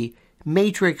into the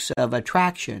matrix of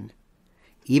attraction,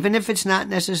 even if it's not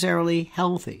necessarily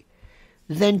healthy,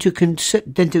 than to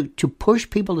push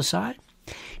people aside?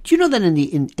 Do you know that in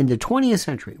the 20th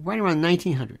century, right around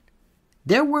 1900,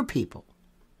 there were people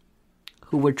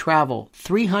who would travel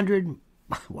 300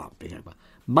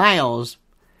 miles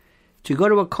to go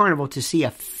to a carnival to see a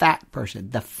fat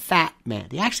person, the fat man.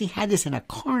 They actually had this in a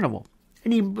carnival,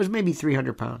 and he was maybe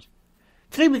 300 pounds.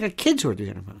 Today we got kids who are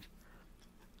 300 pounds.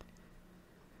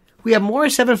 We have more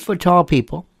 7 foot tall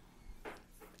people,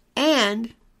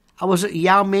 and I was at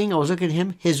Yao Ming. I was looking at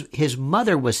him. His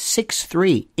mother was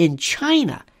 6'3" in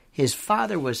China. His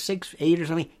father was 6'8" or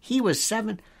something. He was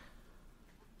 7.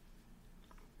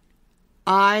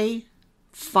 I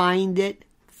find it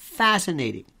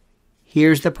fascinating.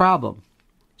 Here's the problem.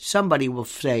 Somebody will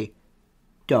say,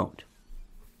 don't.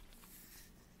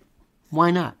 Why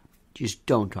not? Just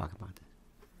don't talk about this.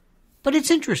 But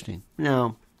it's interesting.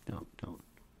 No, don't.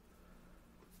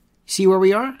 See where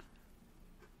we are?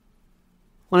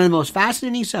 One of the most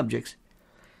fascinating subjects.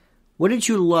 Wouldn't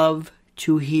you love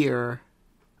to hear?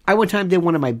 I one time did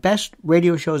one of my best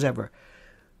radio shows ever.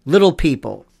 Little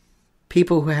people.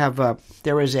 People who have,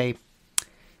 there is a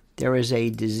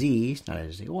disease, not a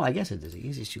disease, well, I guess a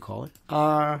disease, as you call it.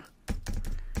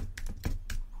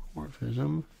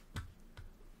 dwarfism.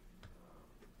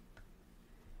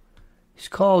 It's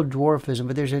called dwarfism,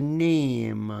 but there's a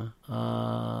name.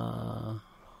 No,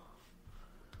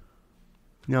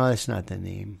 that's not the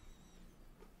name.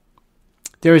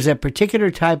 There is a particular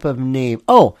type of name.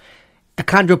 Oh,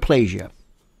 achondroplasia.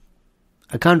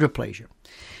 Achondroplasia.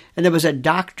 And there was a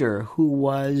doctor who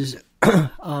was...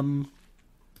 there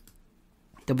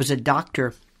was a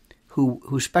doctor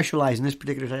who specialized in this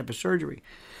particular type of surgery.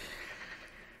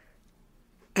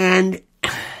 And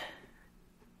I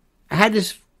had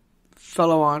this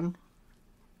fellow on,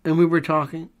 and we were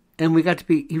talking, and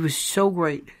he was so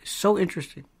great, so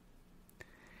interesting.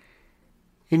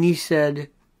 And he said,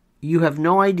 you have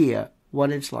no idea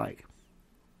what it's like.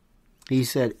 He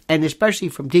said, and especially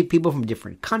from people from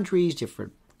different countries,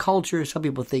 different cultures. Some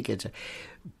people think it's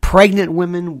pregnant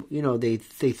women. You know, they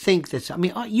think that's. I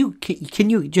mean, can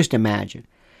you just imagine?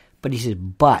 But he says,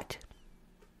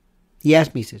 he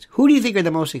asked me. He says, who do you think are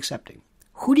the most accepting?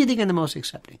 Who do you think are the most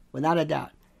accepting? Without a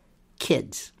doubt,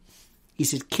 kids. He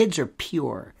says, kids are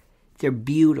pure. They're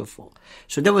beautiful.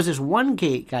 So there was this one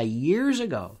guy years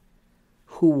ago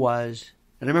who was,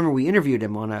 and I remember we interviewed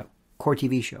him on a Core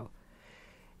TV show,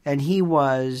 and he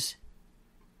was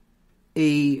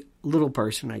a little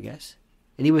person, I guess,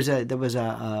 and there was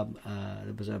a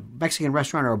Mexican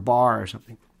restaurant or a bar or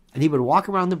something, and he would walk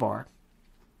around the bar,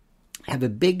 have a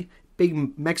big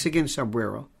Mexican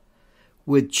sombrero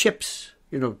with chips,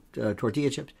 tortilla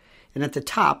chips, and at the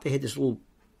top they had this little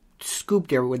scoop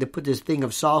there where they put this thing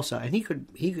of salsa, and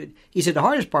he said the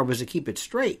hardest part was to keep it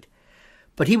straight.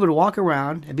 But he would walk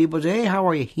around and people would say, hey, how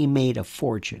are you? He made a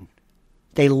fortune.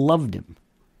 They loved him.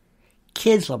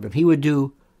 Kids loved him. He would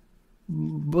do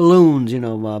balloons,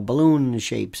 balloon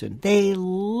shapes, and they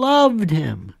loved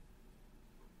him.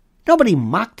 Nobody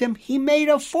mocked him. He made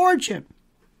a fortune.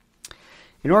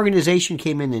 An organization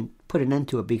came in and put an end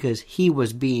to it because he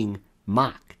was being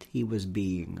mocked. He was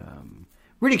being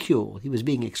ridiculed. He was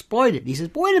being exploited. He says,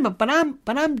 wait a minute, but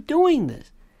I'm doing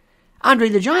this. Andre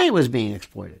the Giant was being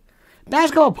exploited.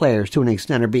 Basketball players, to an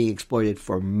extent, are being exploited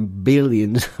for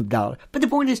billions of dollars. But the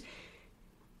point is,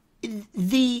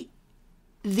 the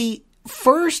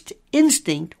first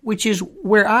instinct, which is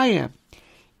where I am,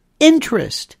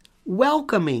 interest,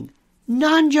 welcoming,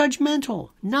 non-judgmental,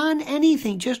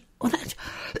 non-anything, just,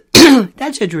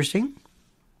 that's interesting.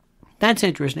 That's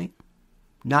interesting.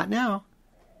 Not now.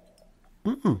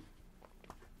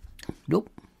 Nope.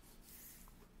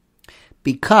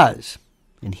 Because...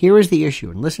 and here is the issue,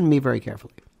 and listen to me very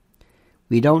carefully.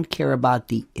 We don't care about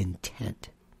the intent.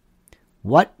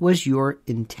 What was your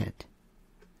intent?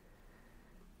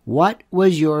 What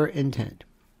was your intent?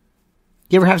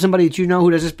 You ever have somebody that you know who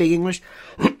doesn't speak English?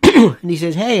 And he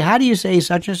says, hey, how do you say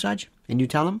such and such? And you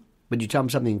tell him, but you tell them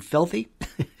something filthy.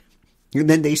 And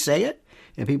then they say it.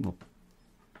 And people,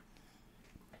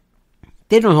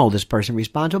 they don't hold this person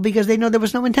responsible because they know there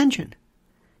was no intention.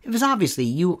 It was obviously,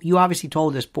 you obviously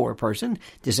told this poor person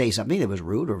to say something that was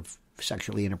rude or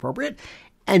sexually inappropriate,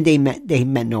 and they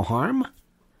meant no harm.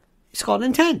 It's called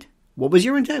intent. What was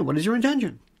your intent? What is your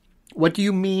intention? What do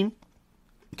you mean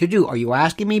to do? Are you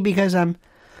asking me because I'm...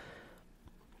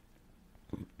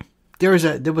 There was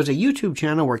a YouTube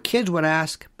channel where kids would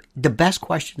ask the best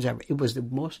questions ever. It was the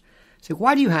most... It's like,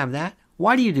 why do you have that?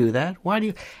 Why do you do that? Why do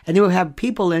you... And they would have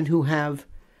people in who have...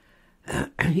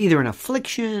 either an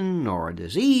affliction or a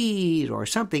disease or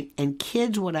something, and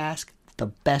kids would ask the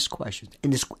best questions.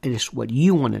 And it's what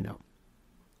you want to know.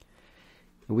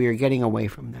 We are getting away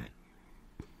from that.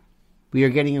 We are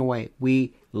getting away.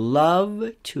 We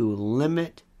love to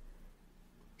limit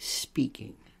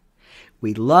speaking.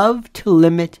 We love to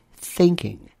limit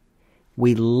thinking.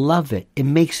 We love it. It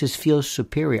makes us feel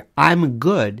superior. I'm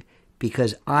good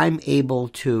because I'm able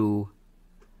to...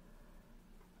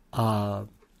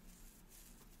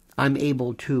 I'm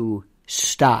able to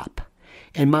stop.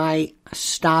 And my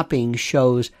stopping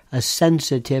shows a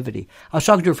sensitivity. I was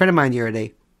talking to a friend of mine the other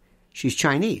day. She's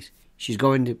Chinese. She's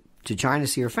going to China to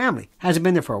see her family. Hasn't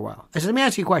been there for a while. I said, let me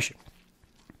ask you a question.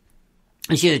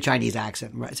 And she had a Chinese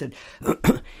accent. I said,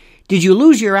 did you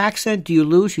lose your accent? Do you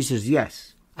lose? She says,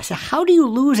 yes. I said, how do you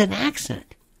lose an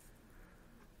accent?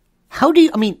 How do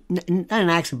you, not an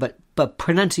accent, but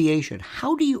pronunciation.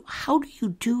 How do you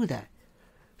do that?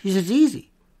 She says, it's easy.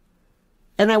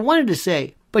 And I wanted to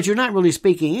say, but you're not really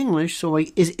speaking English, so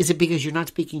is it because you're not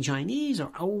speaking Chinese? Or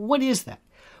what is that?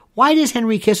 Why does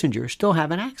Henry Kissinger still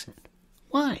have an accent?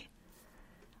 Why?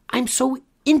 I'm so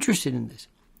interested in this.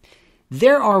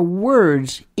 There are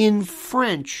words in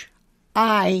French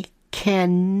I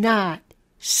cannot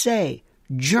say.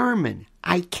 German,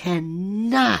 I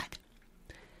cannot.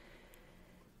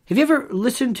 Have you ever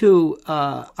listened to,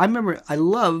 I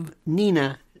love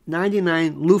Nina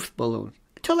 99 Luftballon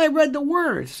until I read the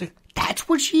words. It's like, that's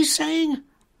what she's saying?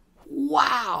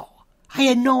 Wow. I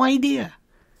had no idea.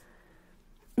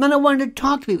 And then I wanted to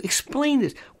talk to people, explain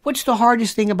this. What's the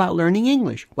hardest thing about learning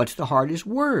English? What's the hardest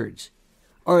words?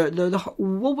 Or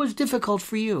what was difficult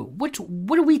for you? What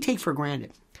do we take for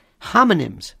granted?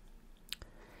 Homonyms.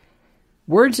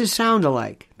 Words that sound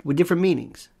alike with different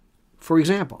meanings. For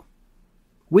example,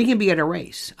 we can be at a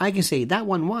race. I can say, that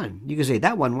one won. You can say,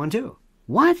 that one won too.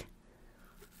 What?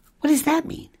 What does that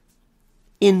mean?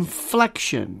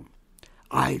 Inflection.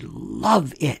 I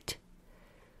love it.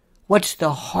 What's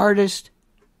the hardest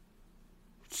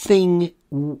thing?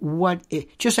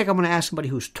 Just like I'm going to ask somebody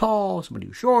who's tall, somebody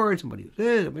who's short, somebody who's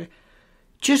this.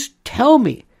 Just tell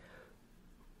me.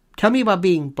 Tell me about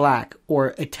being black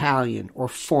or Italian or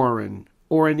foreign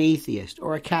or an atheist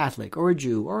or a Catholic or a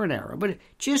Jew or an Arab. But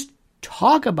just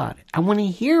talk about it. I want to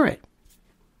hear it.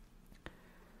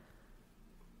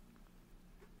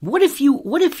 What if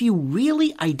you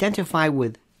really identify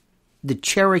with the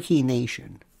Cherokee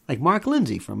Nation? Like Mark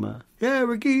Lindsay from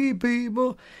Cherokee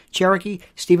people. Cherokee,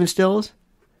 Stephen Stills.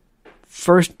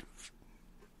 First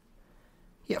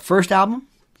album,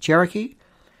 Cherokee.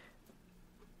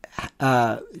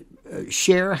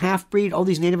 Cher, Half-Breed, all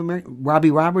these Native American, Robbie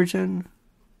Robertson.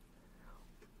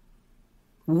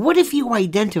 What if you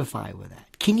identify with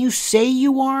that? Can you say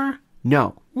you are?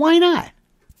 No. Why not?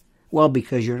 Well,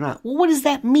 because you're not. Well, what does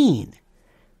that mean?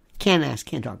 Can't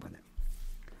talk about that.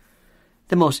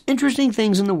 The most interesting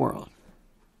things in the world,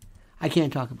 I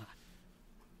can't talk about.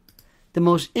 The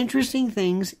most interesting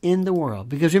things in the world.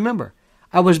 Because remember,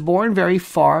 I was born very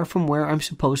far from where I'm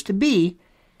supposed to be,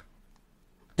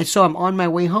 and so I'm on my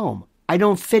way home. I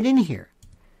don't fit in here.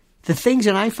 The things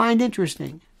that I find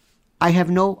interesting, I have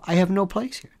no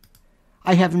place here.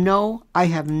 I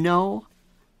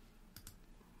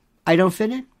don't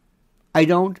fit in. I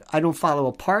don't follow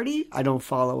a party. I don't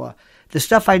follow the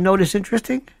stuff I notice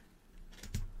interesting.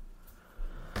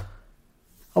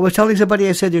 I was telling somebody,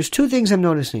 I said, there's two things I'm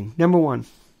noticing. Number one,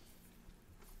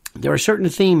 there are certain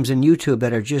themes in YouTube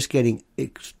that are just getting,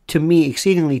 to me,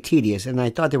 exceedingly tedious. And I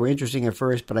thought they were interesting at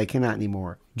first, but I cannot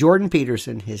anymore. Jordan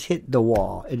Peterson has hit the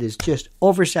wall. It is just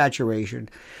oversaturation.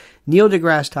 Neil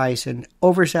deGrasse Tyson,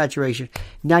 oversaturation.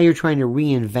 Now you're trying to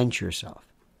reinvent yourself.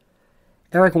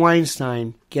 Eric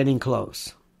Weinstein, getting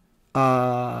close.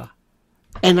 And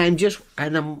I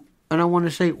want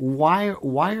to say, why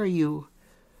are you...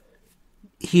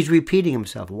 He's repeating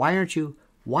himself. Why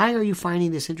are you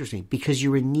finding this interesting? Because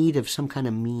you're in need of some kind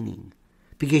of meaning.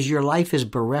 Because your life is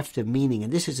bereft of meaning,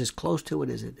 and this is as close to it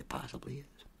as it possibly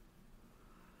is.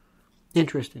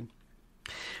 Interesting.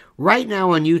 Right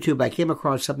now on YouTube, I came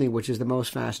across something which is the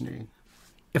most fascinating.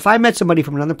 If I met somebody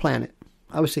from another planet,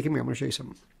 I would say, come here, I'm going to show you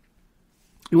something.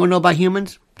 You want to know about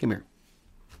humans? Come here.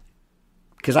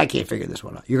 Because I can't figure this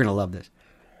one out. You're going to love this.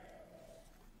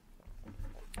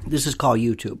 This is called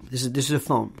YouTube. This is a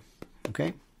phone.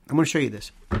 Okay? I'm going to show you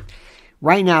this.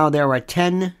 Right now, there are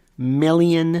 10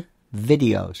 million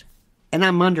videos, and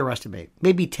I'm underestimating,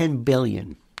 maybe 10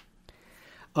 billion,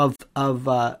 of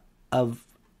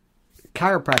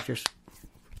chiropractors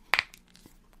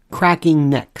cracking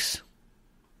necks.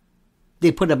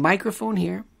 They put a microphone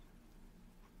here.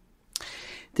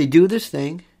 They do this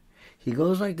thing. He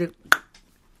goes like this,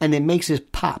 and it makes this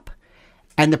pop.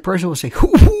 And the person will say,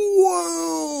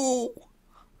 whoa!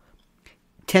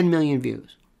 10 million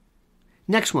views.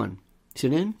 Next one.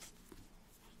 Sit in.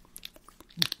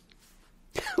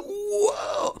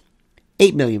 Whoa!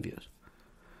 8 million views.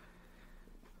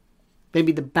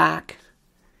 Maybe the back.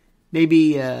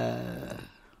 Maybe, and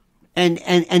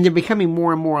they're becoming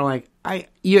more and more like,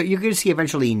 you're going to see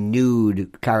eventually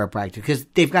nude chiropractic because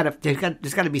there's got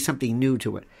to be something new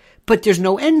to it. But there's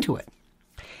no end to it.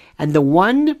 And the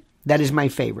one that is my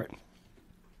favorite,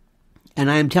 and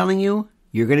I am telling you,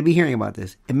 you're going to be hearing about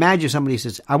this. Imagine somebody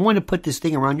says, I want to put this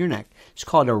thing around your neck. It's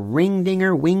called a ring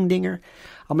dinger, wing dinger.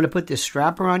 I'm going to put this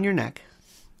strap around your neck.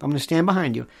 I'm going to stand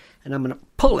behind you, and I'm going to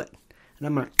pull it. And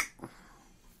I'm going to...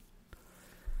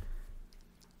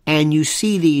 And you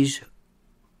see these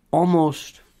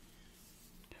almost...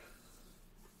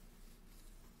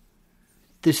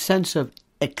 this sense of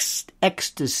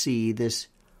ecstasy,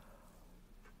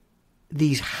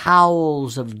 these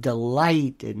howls of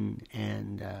delight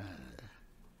and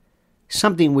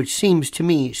something which seems to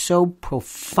me so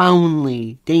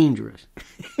profoundly dangerous.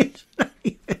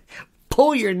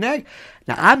 Pull your neck.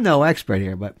 Now, I'm no expert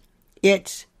here, but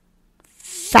it's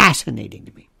fascinating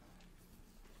to me.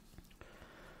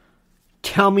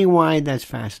 Tell me why that's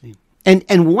fascinating.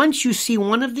 And once you see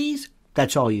one of these,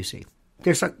 that's all you see.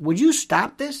 There's like, would you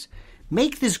stop this?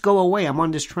 Make this go away. I'm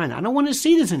on this trend. I don't want to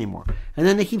see this anymore. And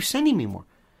then they keep sending me more.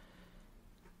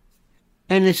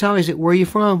 And it's always, where are you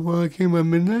from? Well, I came from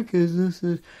Minnetonka.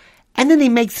 And then they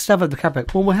make stuff of the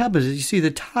carpet. Well, what happens is you see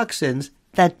the toxins.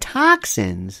 The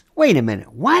toxins? Wait a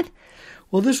minute. What?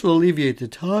 Well, this will alleviate the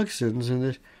toxins. And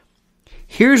this.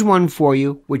 Here's one for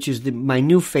you, which is my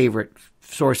new favorite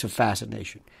source of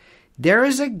fascination. There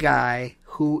is a guy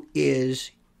who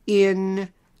is incredible.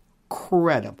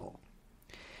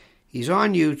 He's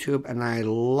on YouTube, and I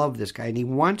love this guy. And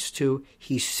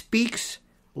he speaks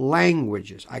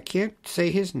languages. I can't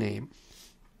say his name,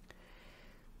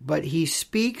 but he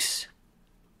speaks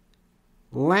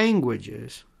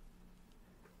languages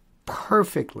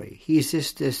perfectly. He's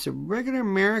just this regular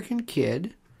American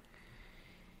kid,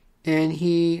 and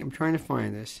I'm trying to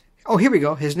find this. Oh, here we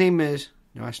go. His name is,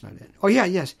 no, that's not it. Oh, yeah,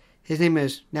 yes. His name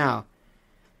is, now,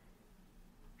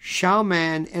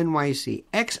 Xiaoman NYC,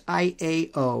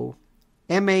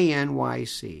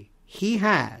 XIAOMANYC. He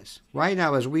has, right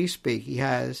now as we speak, he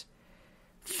has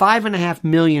 5.5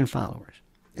 million followers.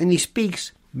 And he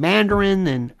speaks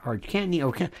Mandarin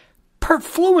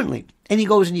fluently. And he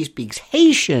goes and he speaks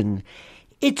Haitian.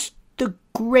 It's the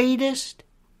greatest.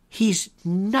 He's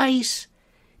nice.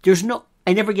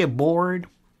 I never get bored.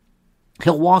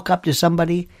 He'll walk up to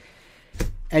somebody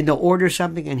and they'll order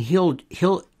something, and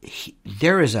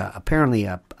there is apparently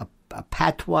a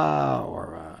patois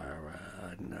or a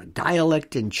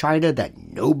dialect in China that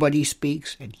nobody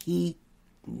speaks, and he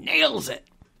nails it.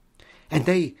 And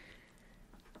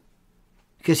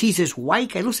because he's this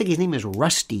white guy, it looks like his name is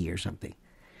Rusty or something.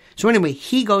 So anyway,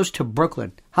 he goes to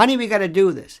Brooklyn. Honey, we got to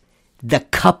do this. The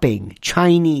cupping,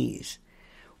 Chinese,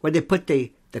 where they put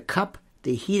the cup,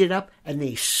 they heat it up, and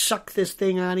they suck this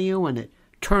thing out of you, and it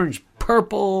turns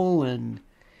purple, and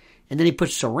then they put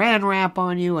saran wrap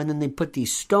on you, and then they put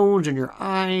these stones in your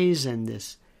eyes, and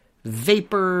this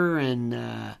vapor, and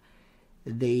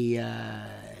the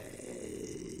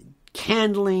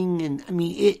candling, and I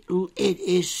mean, it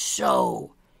is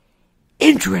so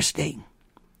interesting.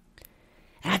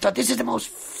 And I thought, this is the most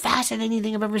fascinating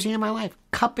thing I've ever seen in my life.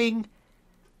 Cupping.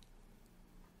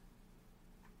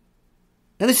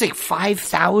 Now, this is like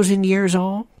 5,000 years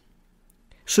old.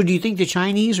 So do you think the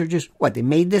Chinese are just, they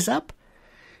made this up?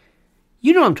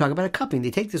 You know what I'm talking about, a cupping.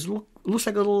 They take this, looks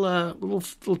like a little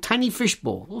tiny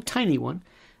fishbowl, a little tiny one,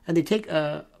 and they take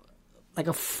like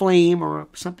a flame or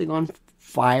something on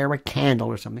fire, a candle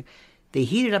or something. They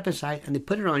heat it up inside, and they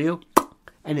put it on you,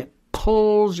 and it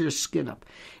pulls your skin up,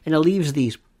 and it leaves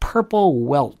these purple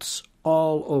welts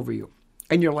all over you.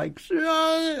 And you're like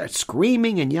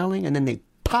screaming and yelling, and then they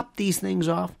pop these things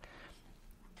off,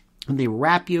 and they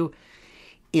wrap you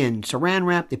in saran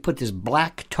wrap. They put this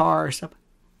black tar or stuff.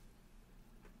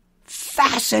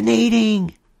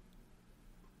 Fascinating.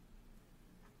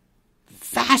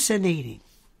 Fascinating.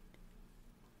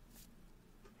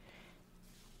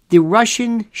 The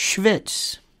Russian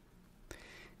schwitz.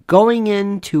 Going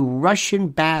into Russian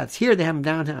baths. Here they have them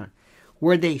downtown,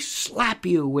 where they slap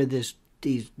you with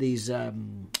these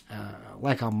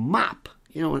like a mop.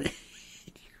 You know,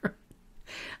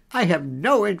 I have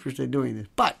no interest in doing this,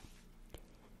 but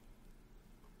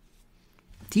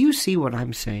do you see what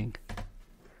I'm saying?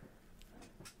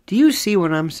 Do you see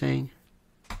what I'm saying?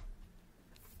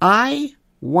 I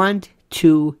want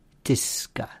to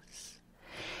discuss.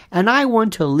 And I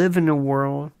want to live in a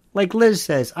world, like Liz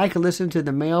says, I could listen to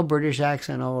the male British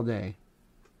accent all day.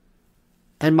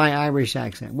 And my Irish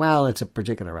accent. Well, it's a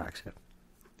particular accent.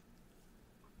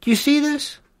 Do you see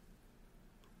this?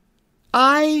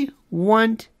 I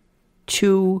want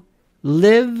to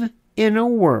live in a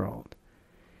world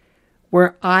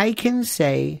where I can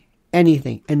say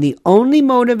anything. And the only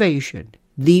motivation,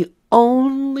 the only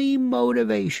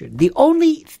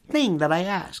thing that I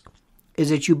ask is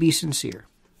that you be sincere.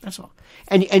 That's all.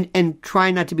 And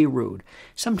try not to be rude.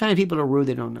 Sometimes people are rude,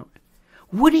 they don't know it.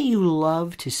 Wouldn't you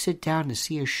love to sit down and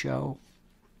see a show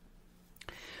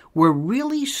where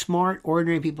really smart,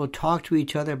 ordinary people talk to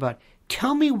each other about,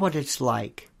 tell me what it's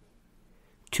like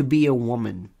to be a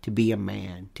woman, to be a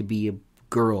man, to be a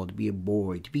girl, to be a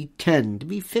boy, to be 10, to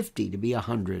be 50, to be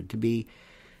 100, to be...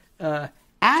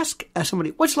 ask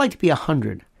somebody, what's it like to be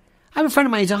 100? I have a friend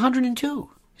of mine, he's 102.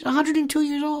 He's 102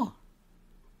 years old.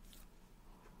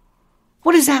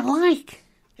 What is that like?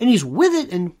 And he's with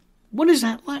it, and what is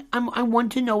that like? I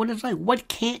want to know what it's like. What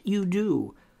can't you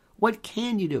do? What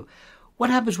can you do? What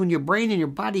happens when your brain and your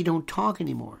body don't talk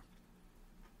anymore?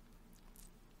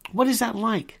 What is that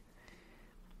like?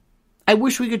 I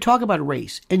wish we could talk about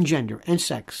race and gender and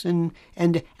sex, and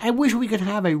I wish we could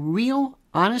have a real,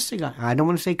 honest to God, I don't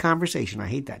want to say conversation, I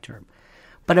hate that term,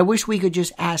 But I wish we could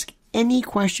just ask any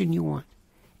question you want,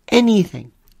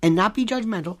 anything, and not be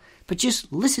judgmental, but just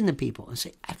listen to people and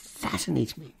say, it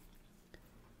fascinates me.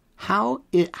 How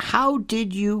do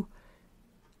you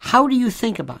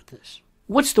think about this?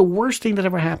 What's the worst thing that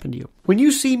ever happened to you? When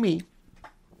you see me,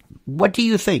 what do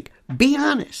you think? Be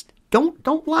honest.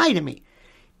 Don't lie to me.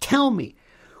 Tell me.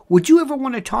 Would you ever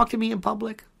want to talk to me in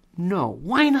public? No.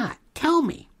 Why not? Tell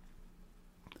me.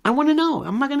 I want to know.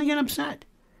 I'm not going to get upset.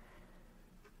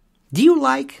 Do you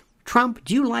like Trump?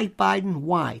 Do you like Biden?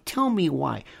 Why? Tell me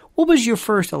why. What was your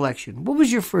first election? What are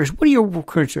your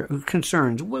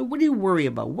concerns? What do you worry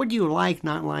about? What do you like,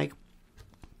 not like?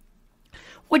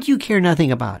 What do you care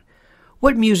nothing about?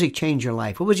 What music changed your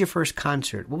life? What was your first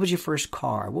concert? What was your first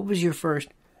car? What was your first...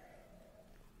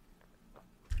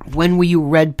 When were you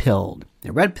red-pilled?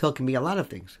 The red pill can be a lot of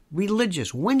things.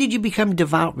 Religious. When did you become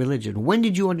devout religion? When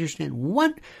did you understand?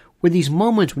 What were these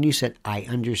moments when you said, I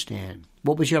understand?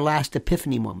 What was your last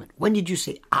epiphany moment? When did you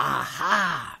say,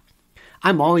 aha?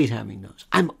 I'm always having those.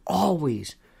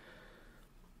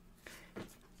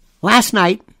 Last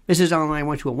night, Mrs. Ellen and I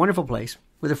went to a wonderful place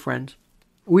with a friend.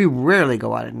 We rarely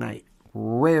go out at night.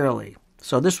 Rarely.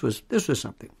 So this was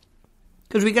something.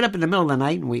 Because we get up in the middle of the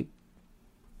night and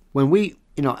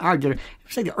our dinner,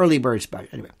 it's like the early bird spot.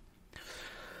 Anyway.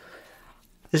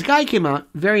 This guy came out,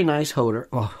 very nice hoder.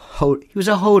 He was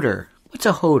a hoder. What's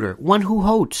a hoder? One who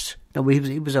hosts. No,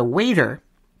 he was a waiter.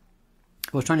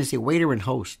 I was trying to say waiter and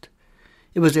host.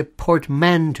 It was a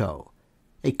portmanteau,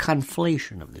 a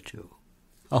conflation of the two.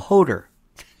 A hoder.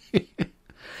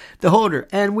 The hoder.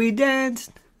 And we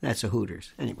danced. That's a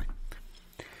Hooters. Anyway.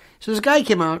 So this guy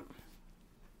came out,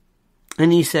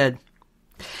 and he said,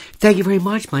 thank you very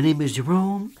much. My name is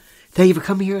Jerome. Thank you for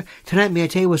coming here. Tonight, may I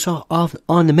tell you what's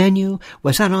on the menu?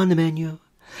 What's not on the menu?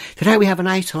 Tonight we have a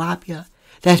nice tilapia.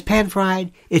 That's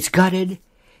pan-fried. It's gutted.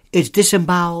 It's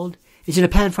disemboweled. It's in a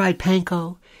pan-fried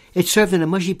panko. It's served in a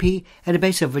mushy pea and a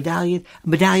base of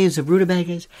medallions of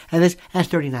rutabagas. And that's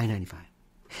 $39.95.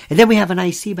 And then we have a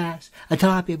nice sea bass, a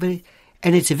tilapia,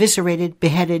 and it's eviscerated,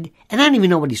 beheaded, and I don't even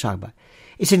know what he's talking about.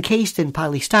 It's encased in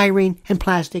polystyrene and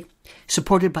plastic,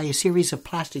 supported by a series of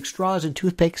plastic straws and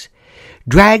toothpicks,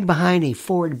 dragged behind a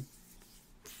Ford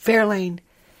Fairlane,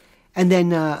 and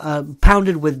then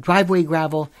pounded with driveway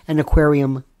gravel and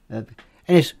aquarium, and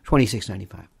it's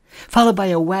 $26.95. Followed by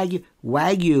a Wagyu.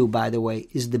 Wagyu, by the way,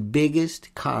 is the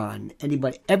biggest con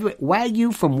anybody ever...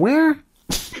 Wagyu from where?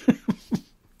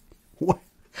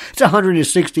 It's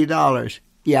 $160.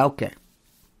 Yeah, okay.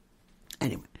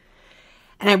 Anyway.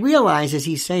 And I realize as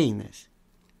he's saying this,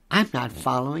 I'm not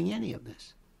following any of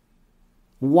this.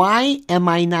 Why am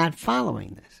I not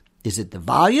following this? Is it the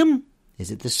volume? Is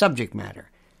it the subject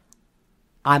matter?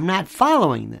 I'm not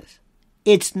following this.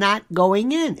 It's not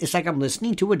going in. It's like I'm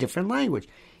listening to a different language.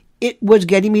 It was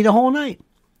getting me the whole night.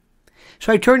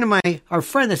 So I turned to our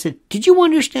friend. I said, did you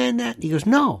understand that? He goes,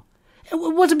 no. It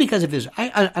wasn't because of his...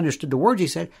 I understood the words he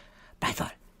said, but I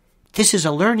thought, this is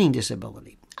a learning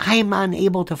disability. I am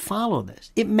unable to follow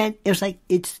this. It was like,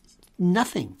 it's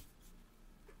nothing.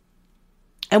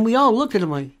 And we all looked at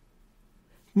him like,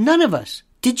 none of us.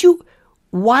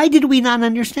 Why did we not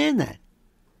understand that?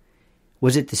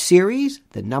 Was it the series,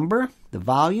 the number, the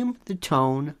volume, the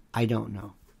tone? I don't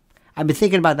know. I've been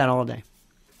thinking about that all day.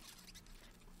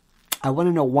 I want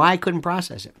to know why I couldn't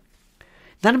process it.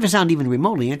 None of it sound even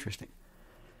remotely interesting.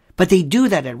 But they do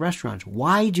that at restaurants.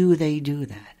 Why do they do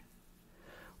that?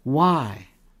 Why?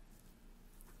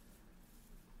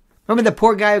 Remember the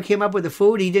poor guy who came up with the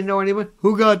food? He didn't know anyone.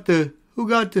 Who got the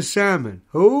salmon?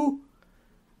 Who?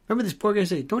 Remember this poor guy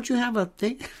said, "Don't you have a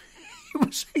thing?" It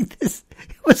was like this.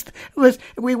 It was.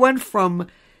 We went from,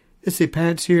 let's say,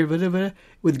 pants here, whatever,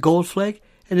 with gold flake,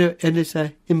 and it's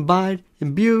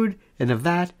imbued in a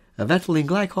vat of ethylene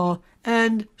glycol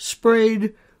and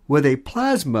sprayed with a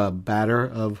plasma batter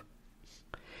of.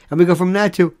 And we go from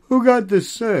that to, who got this,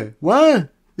 sir? What?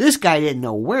 This guy didn't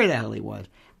know where the hell he was.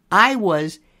 I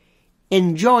was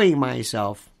enjoying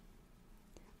myself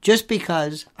just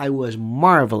because I was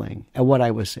marveling at what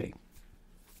I was seeing.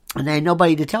 And I had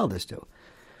nobody to tell this to,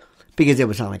 because it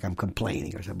would sound like I'm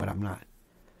complaining or something, but I'm not.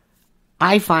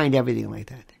 I find everything like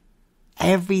that.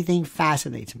 Everything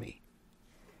fascinates me.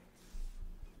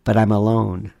 But I'm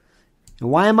alone. And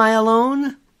why am I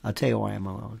alone? I'll tell you why I'm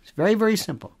alone. It's very, very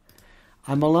simple.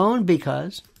 I'm alone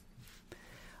because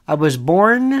I was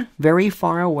born very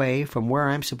far away from where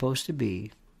I'm supposed to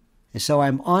be. And so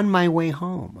I'm on my way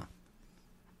home.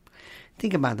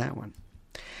 Think about that one.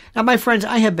 Now, my friends,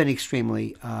 I have been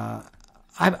extremely,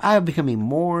 I'm becoming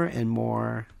more and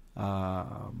more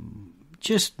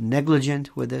just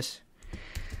negligent with this.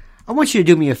 I want you to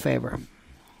do me a favor.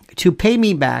 to pay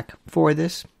me back for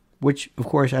this, which, of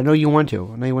course, I know you want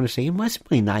to. I know you want to say, well, it's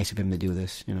really nice of him to do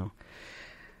this, you know.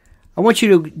 I want you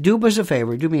to do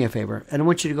me a favor, and I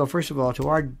want you to go, first of all, to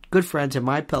our good friends at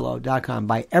MyPillow.com.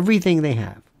 Buy everything they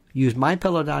have. Use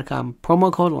MyPillow.com,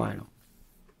 promo code Lionel,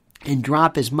 and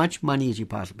drop as much money as you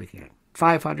possibly can.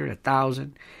 $500,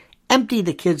 $1,000. Empty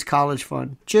the kids' college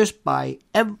fund. Just buy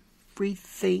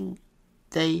everything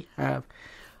they have,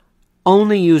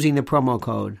 only using the promo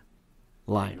code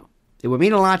Lionel. It would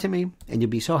mean a lot to me, and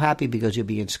you'll be so happy because you'll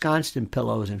be ensconced in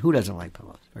pillows, and who doesn't like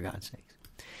pillows, for God's sakes?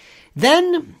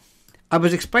 Then I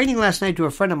was explaining last night to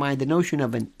a friend of mine the notion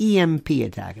of an EMP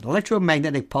attack, an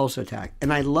electromagnetic pulse attack,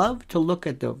 and I love to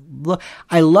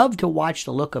watch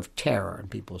the look of terror in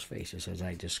people's faces as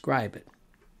I describe it,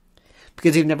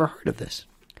 because they've never heard of this.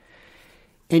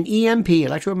 An EMP,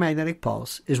 electromagnetic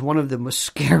pulse, is one of the most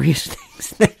scariest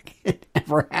things that can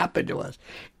ever happen to us,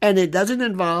 and it doesn't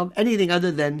involve anything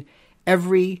other than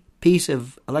every piece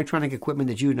of electronic equipment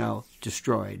that you know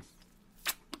destroyed.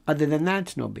 Other than that,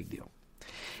 it's no big deal.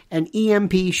 An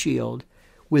EMP shield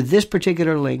with this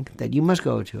particular link that you must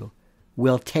go to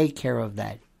will take care of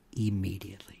that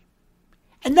immediately.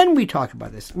 And then we talk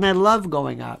about this. And I love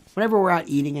going out. Whenever we're out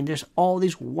eating and there's all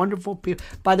these wonderful people.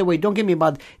 By the way, don't get me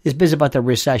about this business about the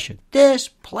recession. This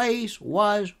place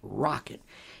was rocking.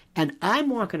 And I'm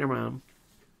walking around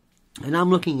and I'm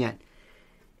looking at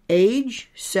age,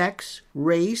 sex,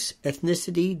 race,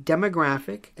 ethnicity,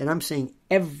 demographic. And I'm saying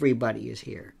everybody is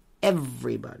here.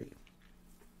 Everybody.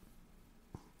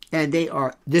 And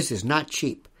this is not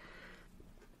cheap.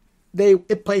 The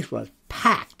place was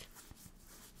packed.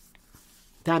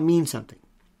 That means something.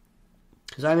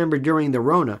 Because I remember during the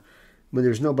Rona, when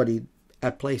there's nobody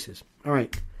at places. All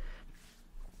right.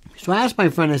 So I asked my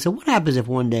friend, I said, what happens if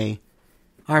one day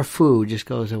our food just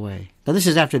goes away? Now this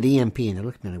is after the EMP, and they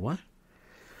looked at me like, what?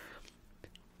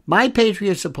 My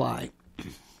Patriot Supply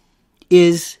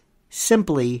is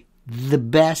simply the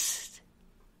best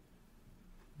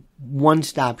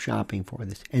one-stop shopping for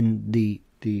this. And the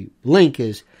link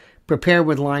is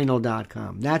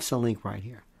preparewithlionel.com. That's the link right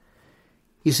here.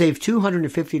 You save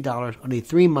 $250 on a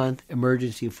 3-month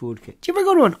emergency food kit. Did you ever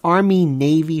go to an Army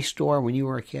Navy store when you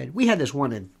were a kid? We had this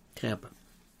one in Tampa.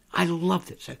 I loved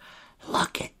it. So,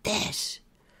 look at this.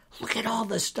 Look at all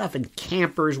this stuff. And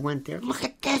campers went there. Look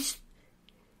at this.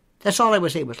 That's all I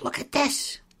would say was, look at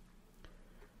this.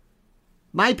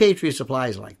 My Patriot Supply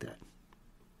is like that.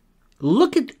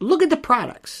 Look at the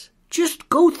products. Just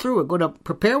go through it. Go to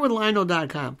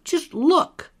preparewithlionel.com. Just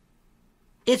look.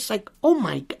 It's like, oh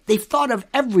my God, they've thought of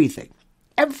everything.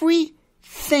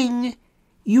 Everything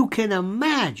you can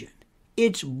imagine.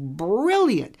 It's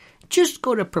brilliant. Just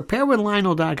go to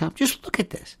preparewithlionel.com. Just look at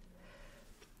this.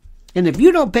 And if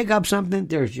you don't pick up something,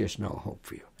 there's just no hope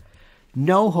for you.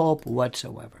 No hope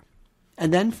whatsoever.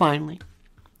 And then finally,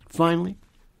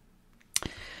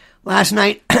 last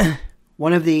night,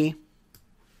 one of the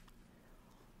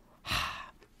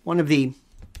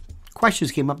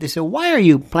questions came up. They said, why are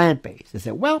you plant-based? I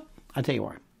said, well, I'll tell you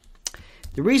why.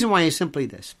 The reason why is simply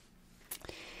this.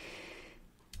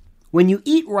 When you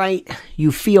eat right,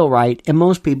 you feel right, and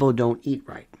most people don't eat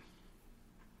right.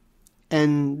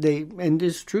 And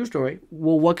this is a true story.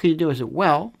 Well, what can you do? I said,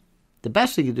 well, the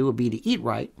best thing to do would be to eat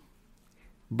right,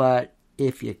 but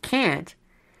if you can't,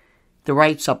 the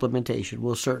right supplementation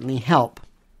will certainly help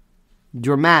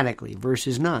dramatically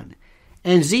versus none.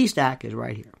 And Z-Stack is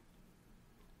right here.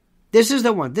 This is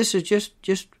the one. This is just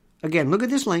again, look at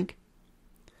this link.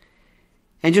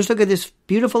 And just look at this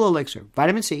beautiful elixir.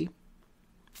 Vitamin C.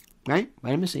 Right?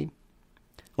 Vitamin C.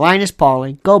 Linus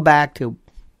Pauling. Go back to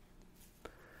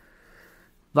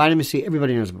vitamin C.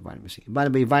 Everybody knows about vitamin C.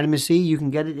 Vitamin C, you can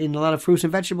get it in a lot of fruits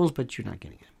and vegetables, but you're not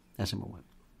getting it. That's number one.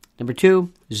 Number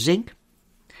two, zinc.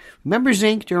 Remember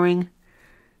zinc during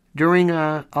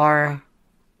our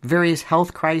various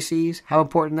health crises, how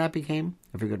important that became?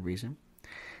 For good reason.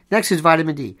 Next is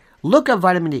vitamin D. Look up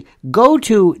vitamin D. Go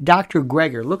to Dr.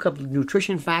 Greger. Look up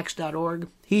nutritionfacts.org.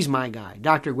 He's my guy,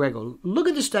 Dr. Greger. Look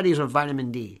at the studies on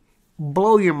vitamin D.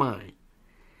 Blow your mind.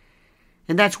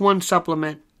 And that's one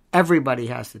supplement everybody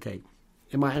has to take.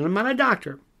 And I'm not a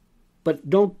doctor, but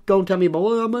don't tell me about,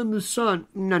 well, I'm in the sun.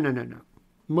 No.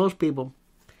 Most people.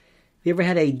 Have you ever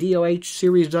had a DOH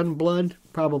series done blood?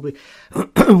 Probably.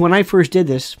 When I first did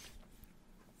this,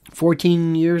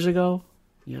 14 years ago,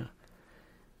 yeah,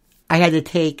 I had to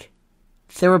take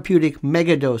therapeutic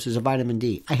mega doses of vitamin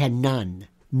D. I had none.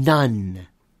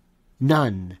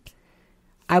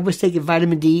 I was taking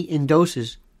vitamin D in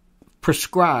doses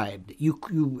prescribed.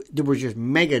 There were just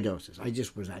mega doses. I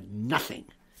just was at nothing.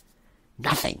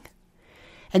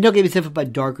 And don't get me stuff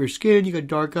about darker skin. You got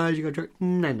dark eyes. You got dark...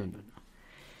 No.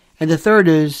 And the third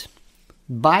is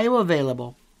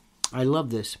bioavailable. I love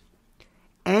this.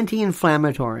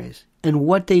 Anti-inflammatories and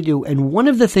what they do. And one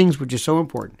of the things which is so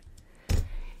important,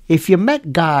 if you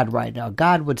met God right now,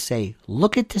 God would say,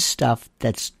 look at the stuff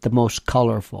that's the most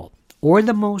colorful or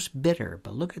the most bitter,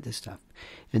 but look at this stuff.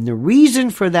 And the reason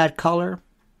for that color,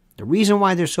 the reason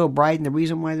why they're so bright and the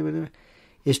reason why they're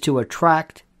is to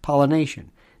attract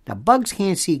pollination. Now, bugs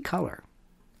can't see color,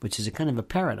 which is a kind of a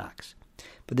paradox,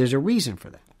 but there's a reason for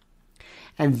that.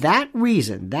 And that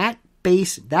reason, that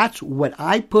base, that's what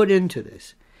I put into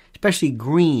this, especially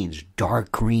greens,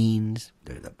 dark greens,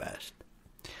 they're the best.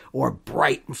 Or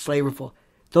bright and flavorful.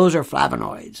 Those are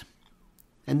flavonoids.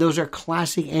 And those are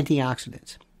classic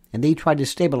antioxidants. And they try to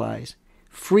stabilize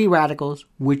free radicals,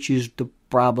 which is the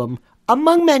problem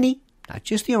among many, not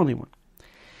just the only one.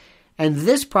 And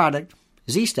this product,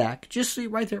 Z-Stack, just see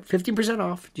right there, 15%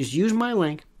 off, just use my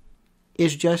link,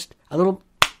 is just a little,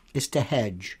 it's to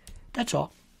hedge. That's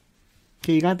all.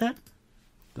 Okay, you got that?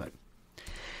 Good.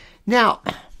 Now,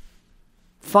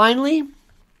 finally,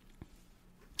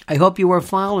 I hope you are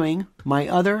following my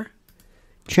other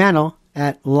channel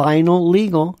at Lionel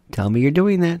Legal. Tell me you're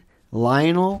doing that.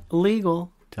 Lionel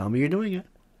Legal. Tell me you're doing it.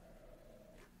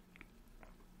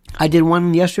 I did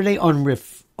one yesterday on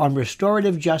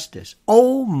restorative justice.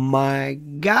 Oh my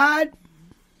God.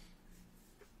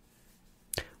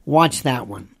 Watch that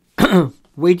one.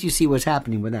 Wait till you see what's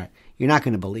happening with that. You're not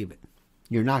going to believe it.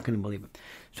 You're not going to believe it.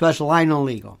 So that's Lionel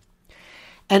Legal.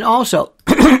 And also,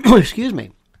 excuse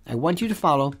me, I want you to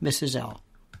follow Mrs. L.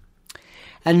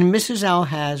 And Mrs. L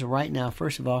has right now,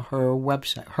 first of all, her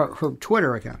website, her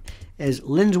Twitter account is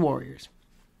Lynn's Warriors.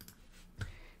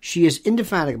 She is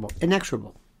indefatigable,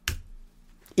 inexorable,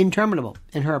 interminable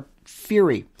in her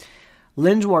fury.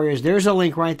 Lynn's Warriors, there's a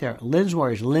link right there. Lynn's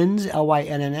Warriors, Lynn's,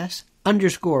 L-Y-N-N-S,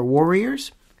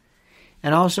 _warriors.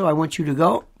 And also, I want you to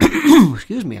go,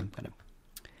 excuse me,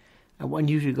 I want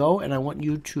you to go and I want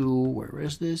you to, where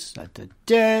is this? There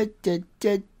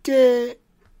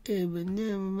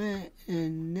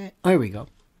we go.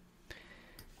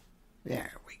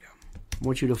 There we go. I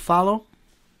want you to follow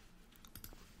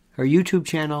her YouTube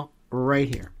channel right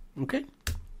here. Okay?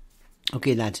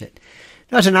 Okay, that's it.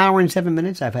 Now it's an hour and 7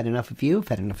 minutes. I've had enough of you. I've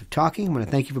had enough of talking. I want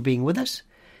to thank you for being with us.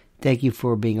 Thank you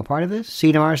for being a part of this. See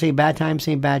you tomorrow, same bad time,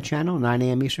 same bad channel, 9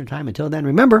 a.m. Eastern Time. Until then,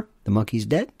 remember, the monkey's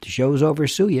dead. The show's over.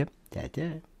 Sue ya.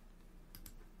 Da-da.